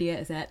 Think Media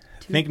is at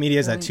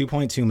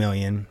 2.2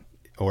 million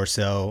or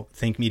so.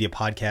 Think Media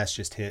Podcast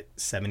just hit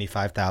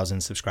 75,000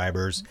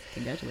 subscribers.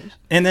 Congratulations.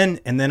 And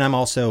then I'm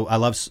also I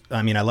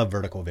love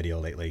vertical video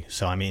lately.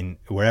 So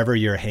wherever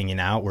you're hanging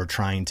out, we're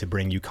trying to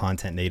bring you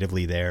content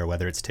natively there,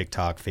 whether it's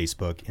TikTok,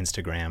 Facebook,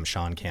 Instagram.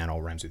 Sean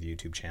Cannell rhymes with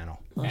YouTube channel.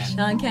 Well,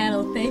 Sean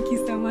Cannell, thank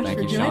you so much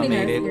for joining us. Sean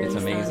made it. It's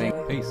amazing.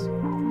 Peace.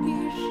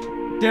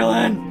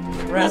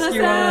 Dylan,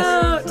 rescue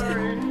us.